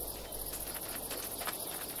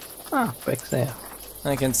 Ah, back there.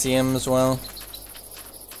 I can see him as well.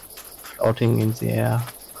 Floating in the air.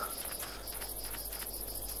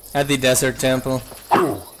 At the desert temple.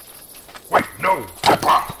 Wait, no!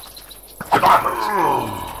 Stop.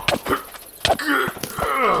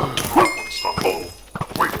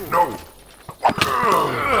 Wait, no!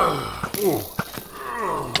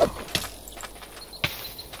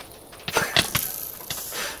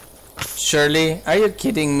 Shirley, are you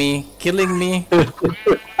kidding me? Killing me?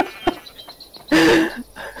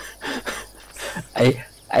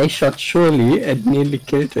 I shot Shirley and nearly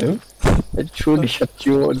killed him. And Shirley shot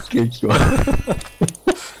you and killed you.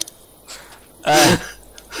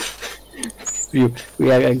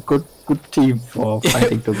 We are a good team for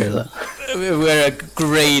fighting together. We're a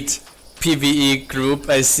great PvE group,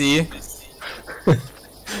 I see.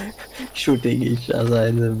 Shooting each other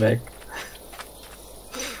in the back.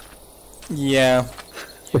 Yeah.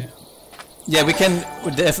 Yeah, we can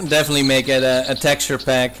definitely make it a texture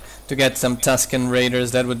pack to get some Tuscan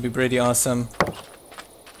raiders. That would be pretty awesome.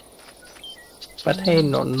 But hey,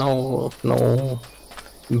 no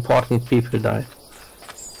important people died.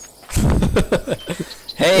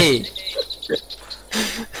 Hey!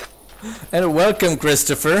 And welcome,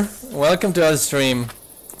 Christopher. Welcome to our stream.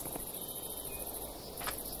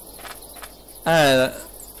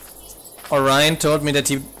 Orion told me that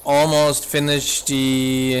he almost finished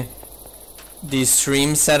the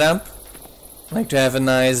stream setup. Like to have a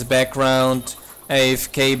nice background,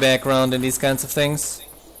 AFK background and these kinds of things.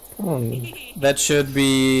 That should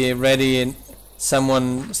be ready in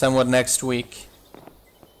somewhat next week.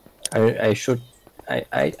 I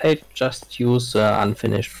just use the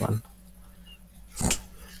unfinished one.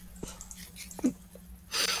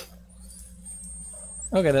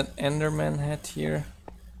 Okay, that Enderman head here.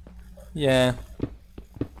 Yeah.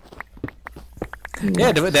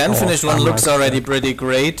 Yeah, the unfinished one looks already pretty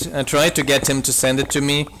great. I tried to get him to send it to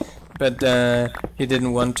me, but he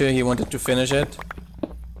didn't want to. He wanted to finish it.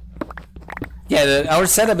 Yeah, our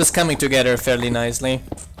setup is coming together fairly nicely.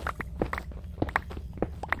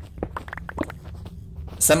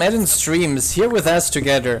 Some add-in streams here with us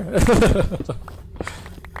together.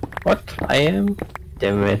 What? I am?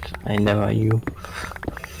 Damn it, I never knew.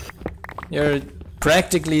 You're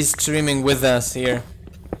practically streaming with us here.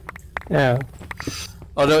 Yeah.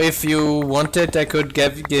 Although if you wanted, I could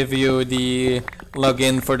give you the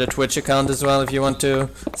login for the Twitch account as well if you want to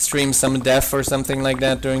stream some dev or something like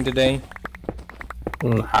that during the day.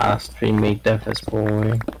 Streaming dev is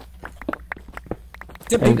boring.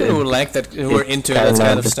 The people who like that, who are into that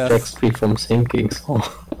kind of stuff. It distracts me from thinking, so...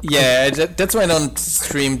 Yeah, that's why I don't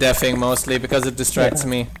stream deving mostly, because it distracts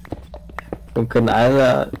me. You can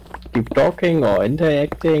either keep talking or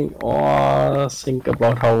interacting or think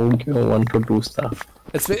about how you want to do stuff.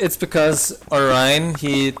 It's because Orion,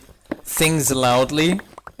 he thinks loudly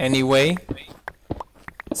anyway.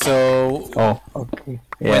 So... Oh, okay.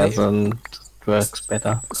 Yeah, then it works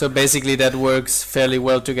better. So basically that works fairly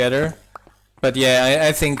well together. But yeah,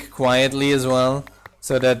 I think quietly as well,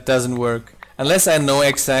 so that doesn't work. Unless I know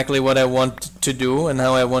exactly what I want to do and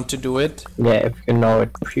how I want to do it. Yeah, if you know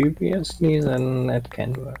it previously, then it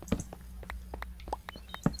can work.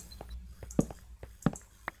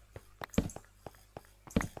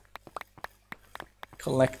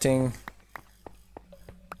 Collecting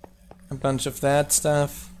a bunch of that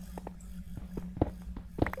stuff.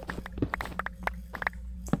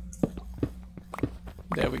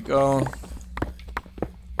 There we go.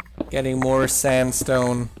 Getting more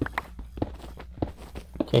sandstone.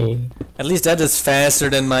 Okay. At least that is faster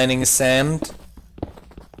than mining sand.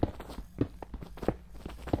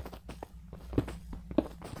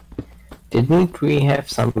 didn't we have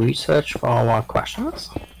some research for our questions?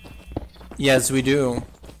 Yes, we do.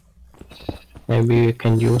 Maybe we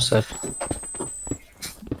can use it.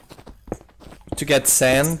 To get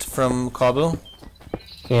sand from cobble.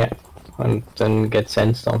 Yeah, and then get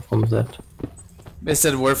sandstone from that. Is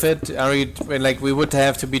that worth it? Are we like we would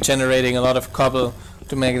have to be generating a lot of cobble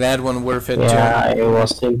to make that one worth it Yeah, too? I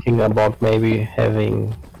was thinking about maybe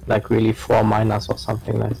having like really 4 miners or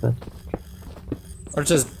something like that. Or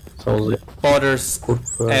just So the borders good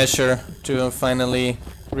work. Azure to finally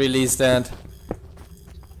release that.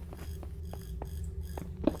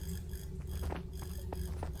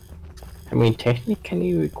 I mean,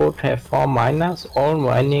 technically we could have 4 miners all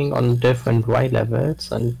mining on different Y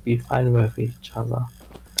levels and be fine with each other.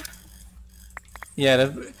 Yeah,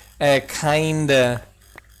 that, kinda.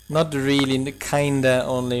 Not really, kinda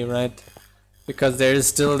only, right? Because there is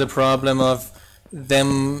still the problem of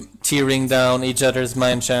them tearing down each other's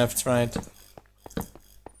mine shafts, right?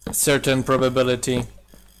 Certain probability.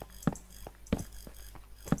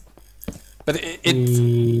 But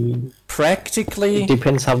it practically... It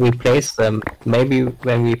depends how we place them. Maybe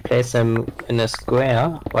when we place them in a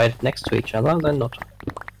square right next to each other, then not.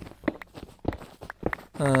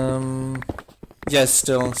 Yes,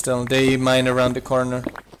 still, they mine around the corner.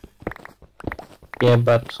 Yeah,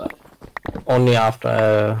 but only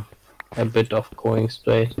after a bit of going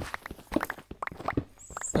straight.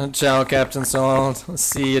 Ciao, Captain Salt.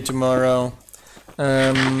 See you tomorrow.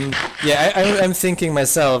 Yeah, I'm thinking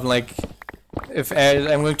myself, like, if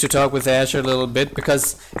I'm going to talk with Asher a little bit,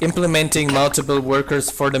 because implementing multiple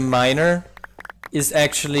workers for the miner is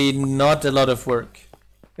actually not a lot of work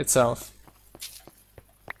itself.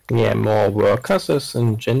 Yeah, more workers is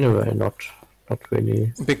in general not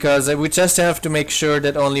really. Because we just have to make sure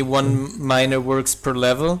that only one miner works per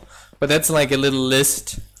level, but that's like a little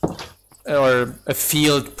list or a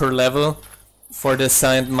field per level for the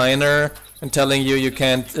assigned miner and telling you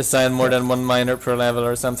can't assign more than one miner per level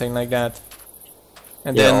or something like that.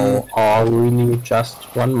 And then or really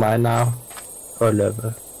just one miner per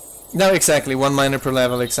level. no, exactly, one miner per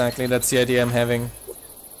level, exactly. That's the idea I'm having.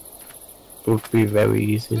 Would be very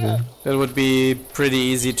easy then. That would be pretty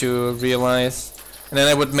easy to realize. And then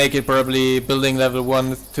I would make it probably building level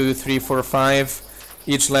 1, 2, 3, 4, 5.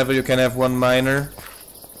 Each level you can have one miner.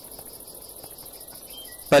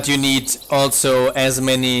 But you need also as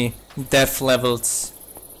many depth levels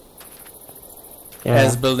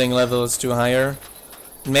as building levels to hire.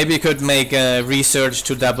 Maybe you could make research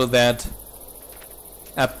to double that.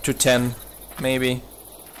 Up to 10, maybe.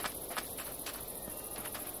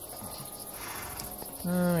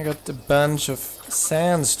 I got a bunch of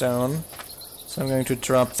sandstone, so I'm going to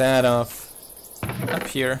drop that off up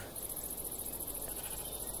here.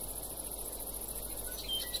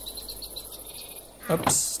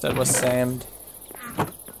 Oops, that was sand.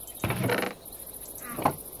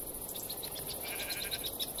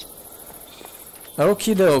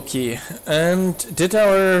 Okie dokie. And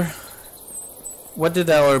what did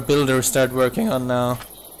our builder start working on now?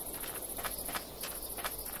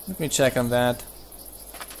 Let me check on that.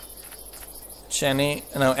 Jenny,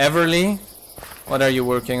 now Everly, what are you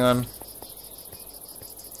working on?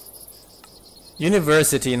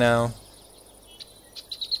 University now.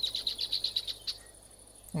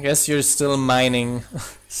 I guess you're still mining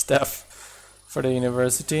stuff for the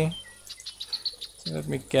university. Let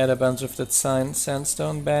me get a bunch of that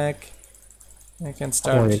sandstone back. I can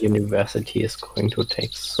start. Oh, the university is going to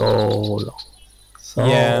take so long. So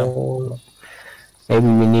yeah. long. Maybe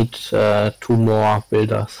we need 2 more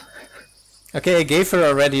builders. Okay, I gave her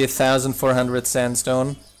already 1,400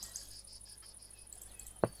 sandstone.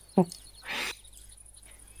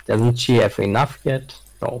 Doesn't she have enough yet?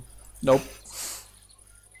 No. Nope.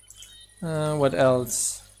 What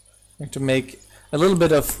else? I have to make a little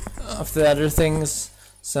bit of the other things.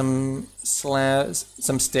 Some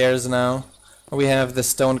stairs now. We have the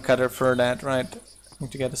stone cutter for that, right? I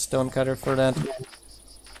need to get a stone cutter for that.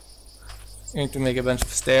 I need to make a bunch of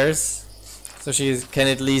stairs, so she can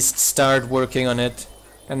at least start working on it,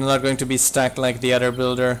 and not going to be stuck like the other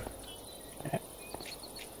builder.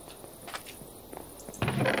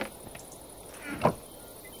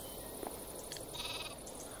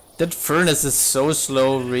 That furnace is so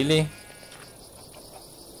slow, really.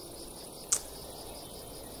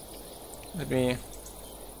 Let me...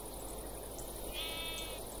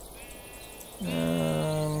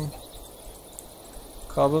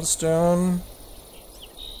 cobblestone.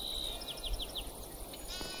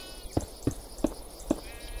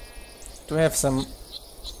 Do I have some...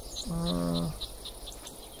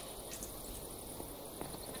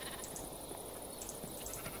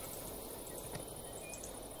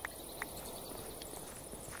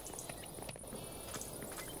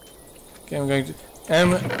 Okay,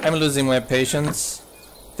 I'm losing my patience.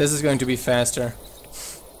 This is going to be faster.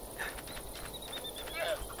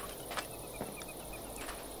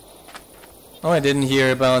 Oh, I didn't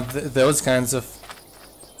hear about those kinds of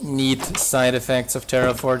neat side effects of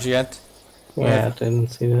Terraforge yet. Yeah, I didn't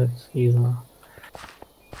see that either.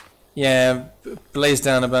 Yeah, blaze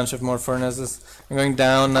down a bunch of more furnaces. I'm going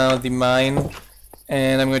down now the mine,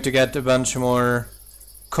 and I'm going to get a bunch more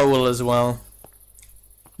coal as well.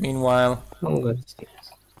 Meanwhile, Oh, that's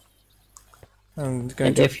nice. I'm going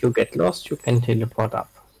And to... if you get lost, you can teleport up.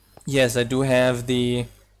 Yes, I do have the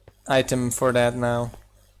item for that now.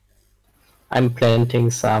 I'm planting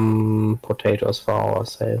some potatoes for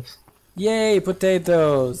ourselves. Yay,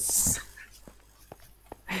 potatoes!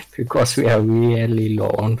 Because we are really low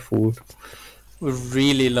on food. We're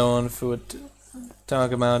really low on food.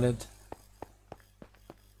 Talk about it.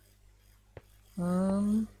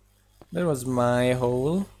 That was my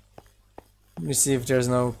hole. Let me see if there's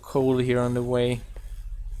no coal here on the way.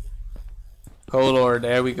 Coal ore,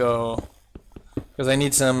 there we go. Because I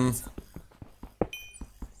need some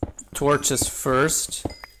torches first,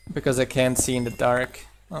 because I can't see in the dark,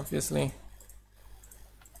 obviously.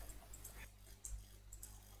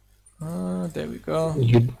 There we go.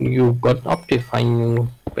 You got Optifine, you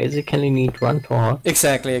basically need one torch.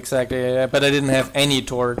 Exactly, yeah, but I didn't have any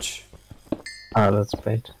torch. Ah, that's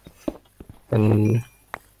bad. Then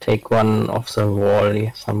take one off the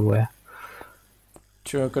wall somewhere.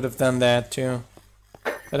 True, I could have done that too.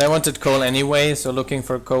 But I wanted coal anyway, so looking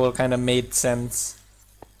for coal kind of made sense.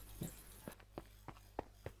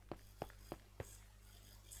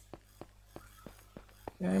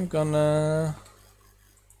 Yeah, I'm gonna...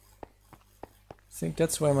 I think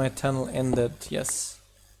that's where my tunnel ended, yes.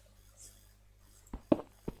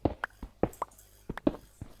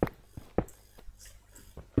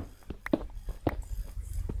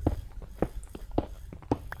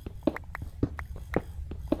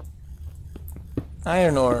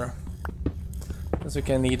 Iron ore. Guess we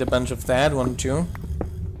can need a bunch of that one too.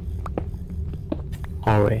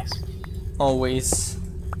 Always. Always.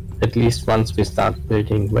 At least once we start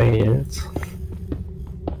building rails.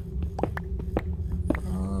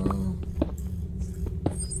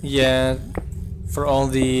 Yeah, for all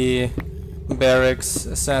the barracks,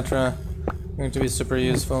 etc. Going to be super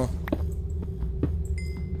useful.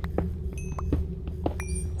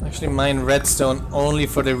 Actually, mine redstone only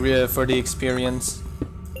for the experience.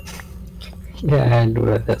 Yeah, I do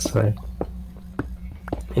that as well.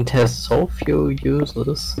 It has so few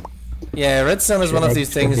uses. Yeah, redstone is one of these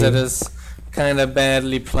things that Actually- is kind of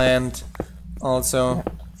badly planned. Also,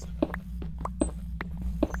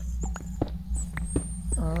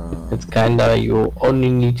 It's kinda, you only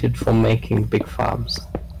need it for making big farms.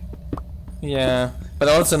 yeah, but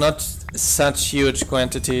also not such huge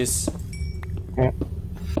quantities. Yeah.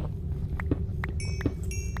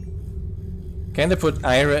 Can I put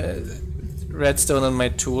redstone on my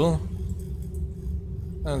tool?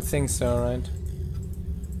 I don't think so, right?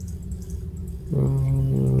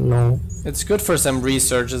 No. It's good for some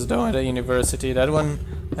researches though at a university. That one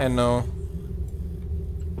I know.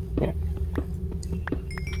 Yeah.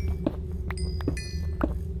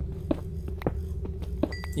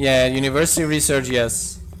 Yeah, university research,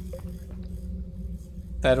 yes.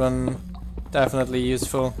 That one definitely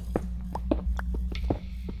useful.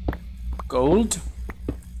 Gold?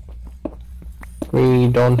 We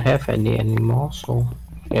don't have any anymore, so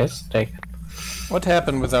yes, take it. What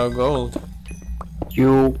happened with our gold?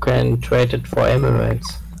 You can trade it for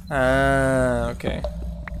emeralds. Ah, okay.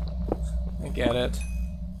 I get it.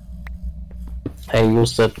 I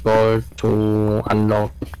used that gold to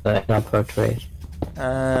unlock the inner pearl trade.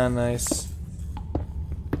 Ah, nice.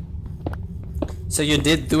 So you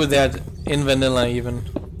did do that in vanilla even?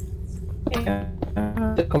 Yeah.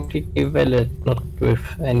 Completely valid, not with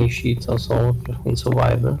any sheets or so in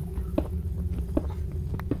survival.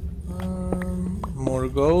 More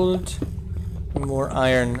gold, more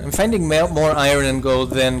iron. I'm finding more iron and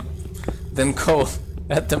gold than coal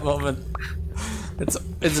at the moment.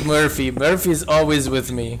 It's Murphy. Murphy's always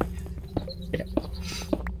with me. Yeah.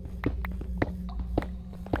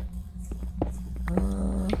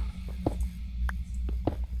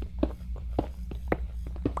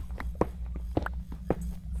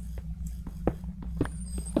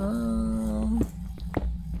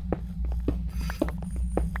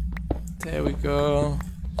 There we go.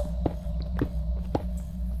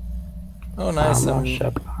 Oh, nice. Armor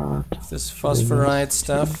Shepherd. This phosphorite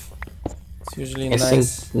stuff. It's usually I nice.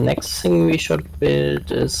 think next thing we should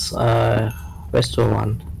build is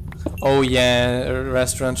restaurant. Oh yeah, a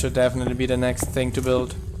restaurant should definitely be the next thing to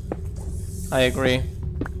build. I agree.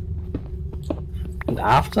 And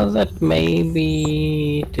after that,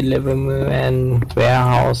 maybe delivery and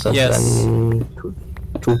warehouses Yes. and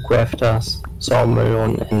two crafters, sawmill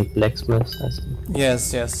and blacksmiths, I think.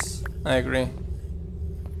 Yes, yes, I agree.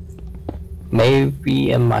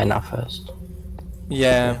 Maybe a miner first.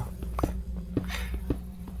 Yeah.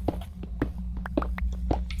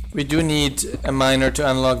 We do need a miner to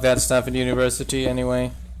unlock that stuff at university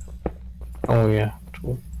anyway. Oh yeah,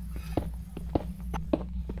 true.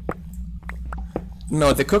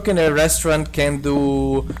 No, the cook in a restaurant can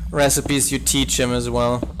do recipes you teach him as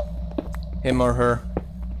well. Him or her.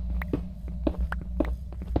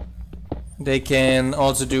 They can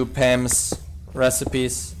also do Pam's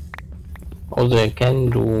recipes. Oh, they can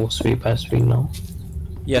do 3x3 now.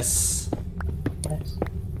 Yes. Nice.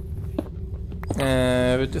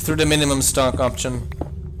 Through the minimum stock option.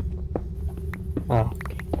 Oh,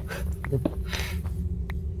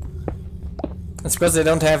 It's because they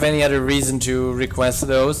don't have any other reason to request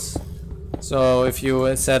those. So if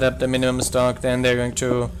you set up the minimum stock, then they're going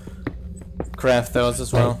to craft those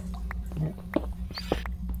as well.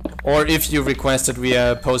 Or if you request it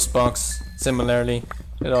via postbox, similarly,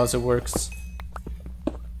 it also works.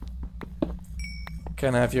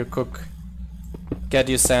 Can have your cook get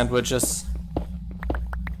you sandwiches,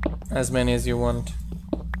 as many as you want.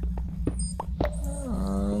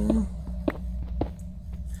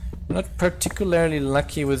 Not particularly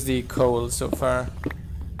lucky with the coal so far.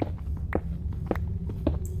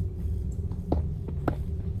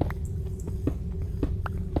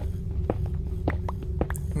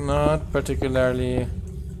 Not particularly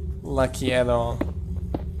lucky at all.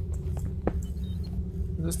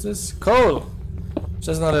 What is this? Coal!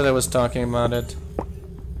 Just not that I was talking about it.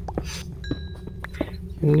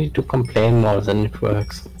 you need to complain more than it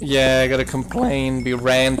works. Yeah, I gotta complain, be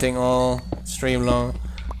ranting all stream long.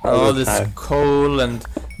 All All the this time. coal and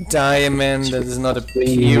diamond that is not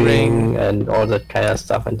Streaming appearing. and all that kind of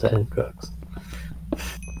stuff, and then it works.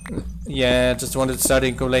 Yeah, just wanted to start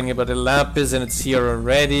complaining about the lapis and it's here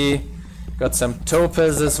already. Got some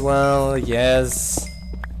topaz as well, yes.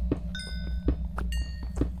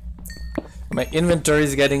 My inventory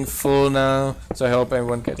is getting full now, so I hope I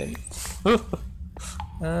won't get any.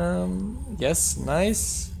 Yes,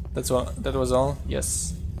 nice. That's all. That was all.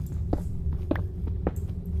 Yes.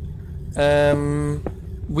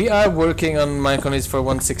 We are working on Minecolonies for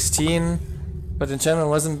 1.16, but in general,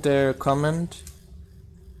 wasn't there a comment?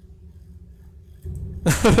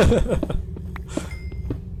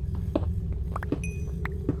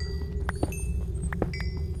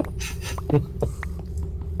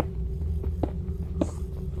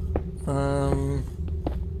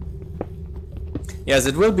 Yes,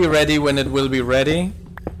 it will be ready when it will be ready,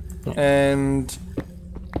 and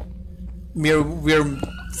we're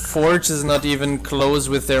Forge is not even close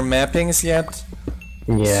with their mappings yet,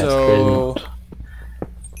 Yeah, so still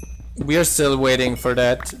we are still waiting for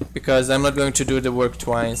that because I'm not going to do the work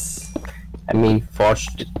twice. not. I mean, Forge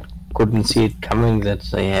couldn't see it coming that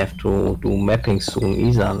they have to do mapping soon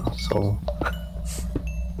either, so...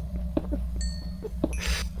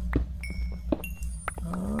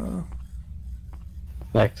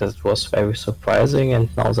 Like, that was very surprising, and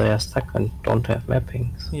now they are stuck and don't have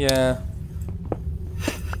mappings. Yeah.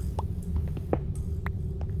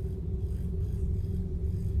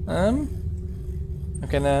 I'm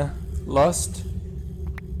kinda lost.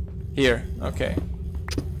 Here, okay.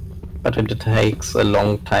 But it takes a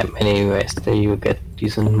long time anyways till you get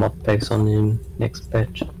decent mod packs on the next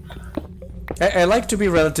patch. I like to be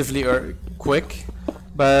relatively quick,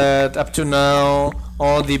 but up to now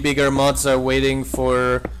all the bigger mods are waiting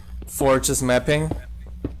for Forge's mapping.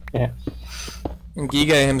 Yeah. And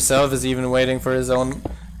Giga himself is even waiting for his own.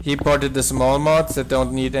 He ported the small mods that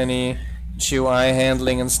don't need any GUI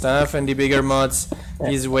handling and stuff, and the bigger mods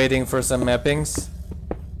he's waiting for some mappings.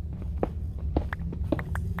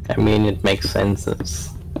 I mean, it makes sense, it's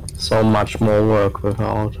so much more work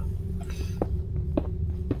without.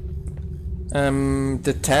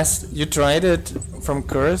 The test, you tried it from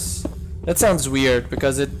Curse? That sounds weird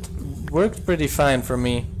because it worked pretty fine for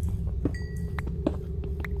me.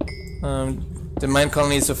 The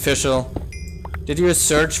Minecolonies official. Did you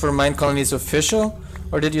search for Minecolonies official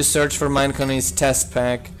or did you search for Minecolonies test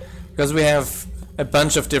pack? Because we have a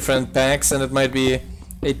bunch of different packs and it might be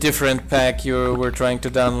a different pack you were trying to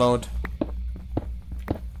download.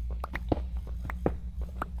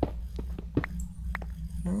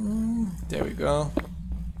 There we go.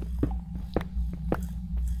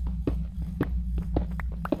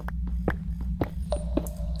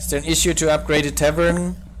 Is there an issue to upgrade a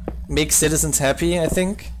tavern? Make citizens happy, I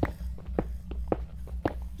think.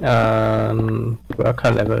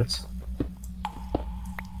 Worker levels.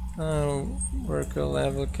 Oh, worker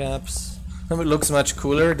level caps. It looks much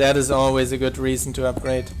cooler. That is always a good reason to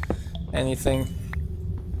upgrade anything.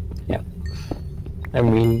 Yeah. I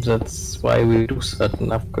mean, that's why we do certain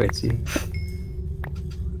upgrades here.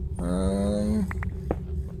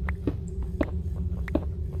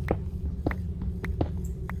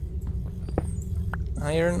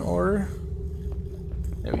 Iron ore.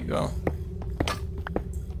 There we go.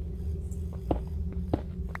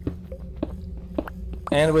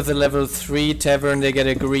 And with the level 3 tavern they get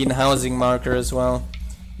a green housing marker as well.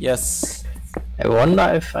 Yes. I wonder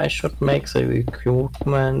if I should make the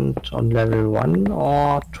recruitment on level 1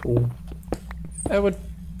 or 2. I would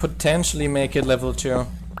potentially make it level 2.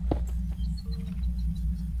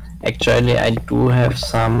 Actually, I do have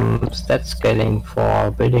some stat scaling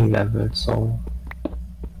for building levels, so...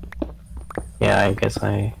 Yeah, I guess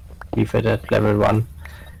I leave it at level 1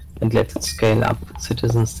 and let it scale up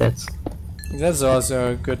citizen stats. That's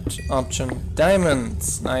also a good option.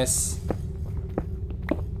 Diamonds, nice.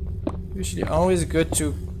 Usually always good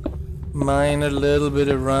to mine a little bit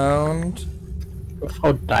around.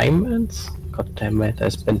 Without diamonds? God damn it, I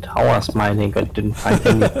spent hours mining and didn't find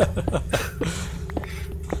any.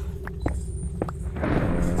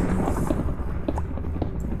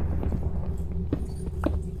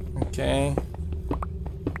 Okay.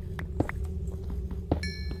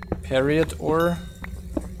 Period ore.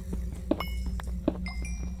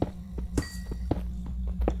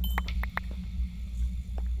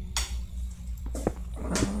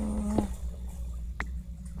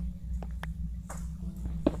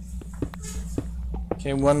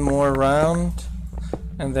 Okay, one more round,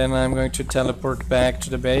 and then I'm going to teleport back to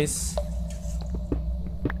the base.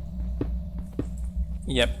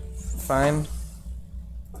 Yep, fine.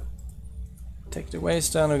 Take the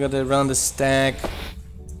waste down, we gotta run the stack.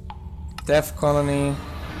 Death colony.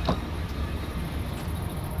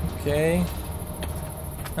 Okay.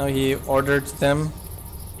 Now he ordered them.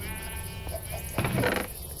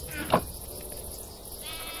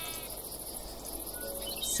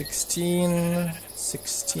 $16,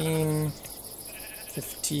 $16,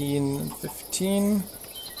 $15,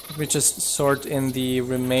 $15. We just sort in the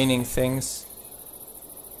remaining things.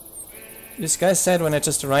 This guy said when I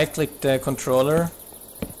just right-clicked the controller.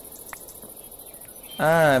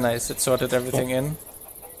 Ah, nice, it sorted everything in.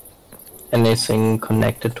 Anything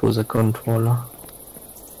connected to the controller?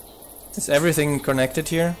 Is everything connected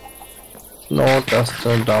here? No, just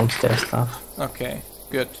the downstairs stuff. Okay,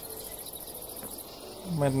 good.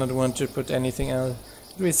 Might not want to put anything else.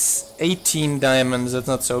 With 18 diamonds, that's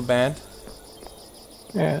not so bad.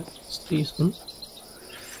 Yeah, it's decent.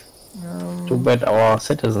 Too bad our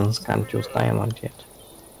citizens can't use diamond yet.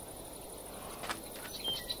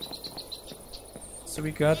 So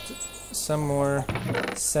we got some more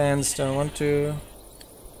sandstone. 1, 2,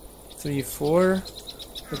 3, 4.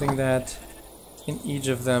 Putting that in each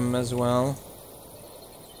of them as well.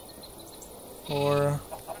 4,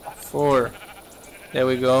 4. There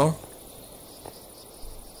we go.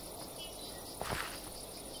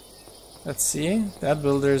 Let's see. That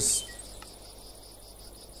builder's...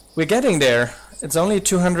 We're getting there. It's only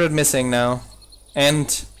 200 missing now.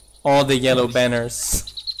 And all the yellow banners.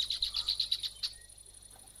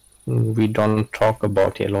 We don't talk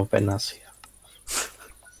about yellow banners here.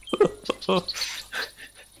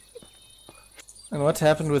 And what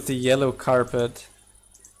happened with the yellow carpet?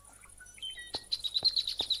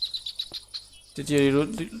 Did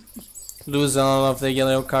you lose all of the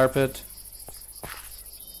yellow carpet?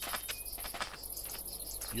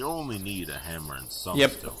 You only need a hammer and some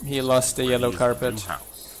Yep, stone. he lost the yellow Ready is the carpet. new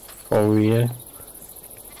house. For real?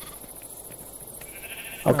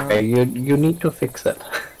 Okay, you need to fix it.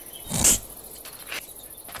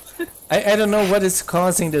 I don't know what is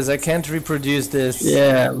causing this. I can't reproduce this.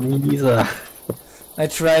 Yeah, me neither. I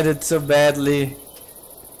tried it so badly,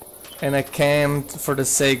 and I can't, for the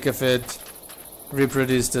sake of it,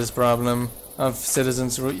 reproduce this problem of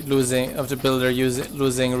citizens losing, of the builder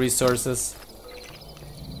losing resources.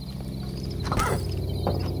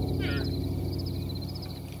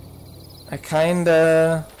 I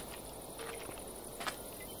kinda...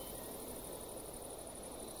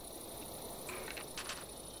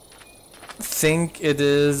 think it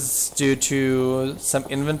is due to some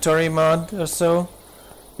inventory mod or so,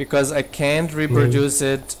 because I can't reproduce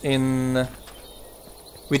it in...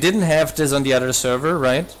 We didn't have this on the other server,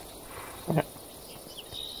 right? Yeah.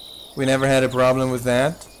 We never had a problem with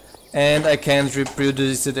that, and I can't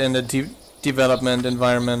reproduce it in the development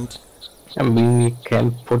environment. I mean, we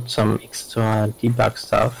can put some extra debug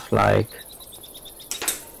stuff like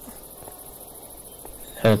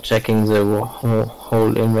checking the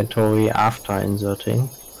whole inventory after inserting.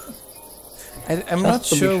 I'm not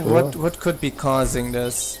to be sure sure. what could be causing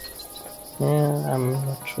this. Yeah, I'm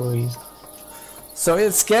not sure either. So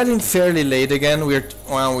it's getting fairly late again. We're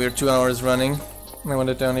 2 hours running. I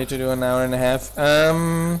wanted only to do an hour and a half.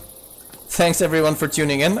 Thanks everyone for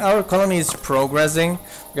tuning in. Our colony is progressing.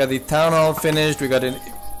 We got the town hall finished. We got an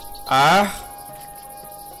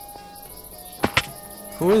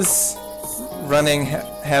who is running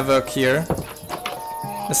havoc here?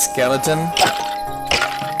 A skeleton.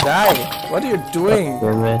 Die! What are you doing?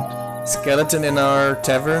 Damn it. Skeleton in our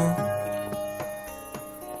tavern?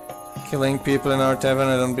 Killing people in our tavern?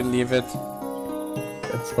 I don't believe it.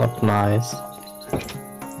 That's not nice.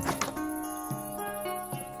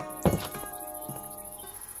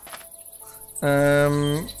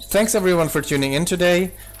 Thanks everyone for tuning in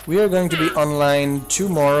today. We are going to be online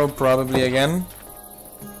tomorrow probably again.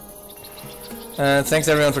 Thanks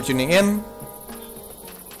everyone for tuning in.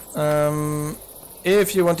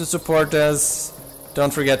 If you want to support us,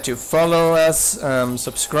 don't forget to follow us,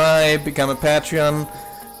 subscribe, become a Patreon.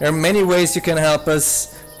 There are many ways you can help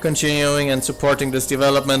us continuing and supporting this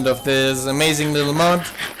development of this amazing little mod.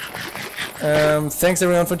 Thanks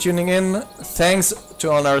everyone for tuning in. Thanks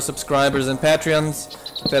to all our subscribers and Patreons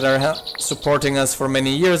that are supporting us for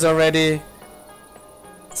many years already.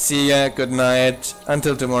 See ya, good night,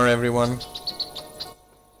 until tomorrow everyone.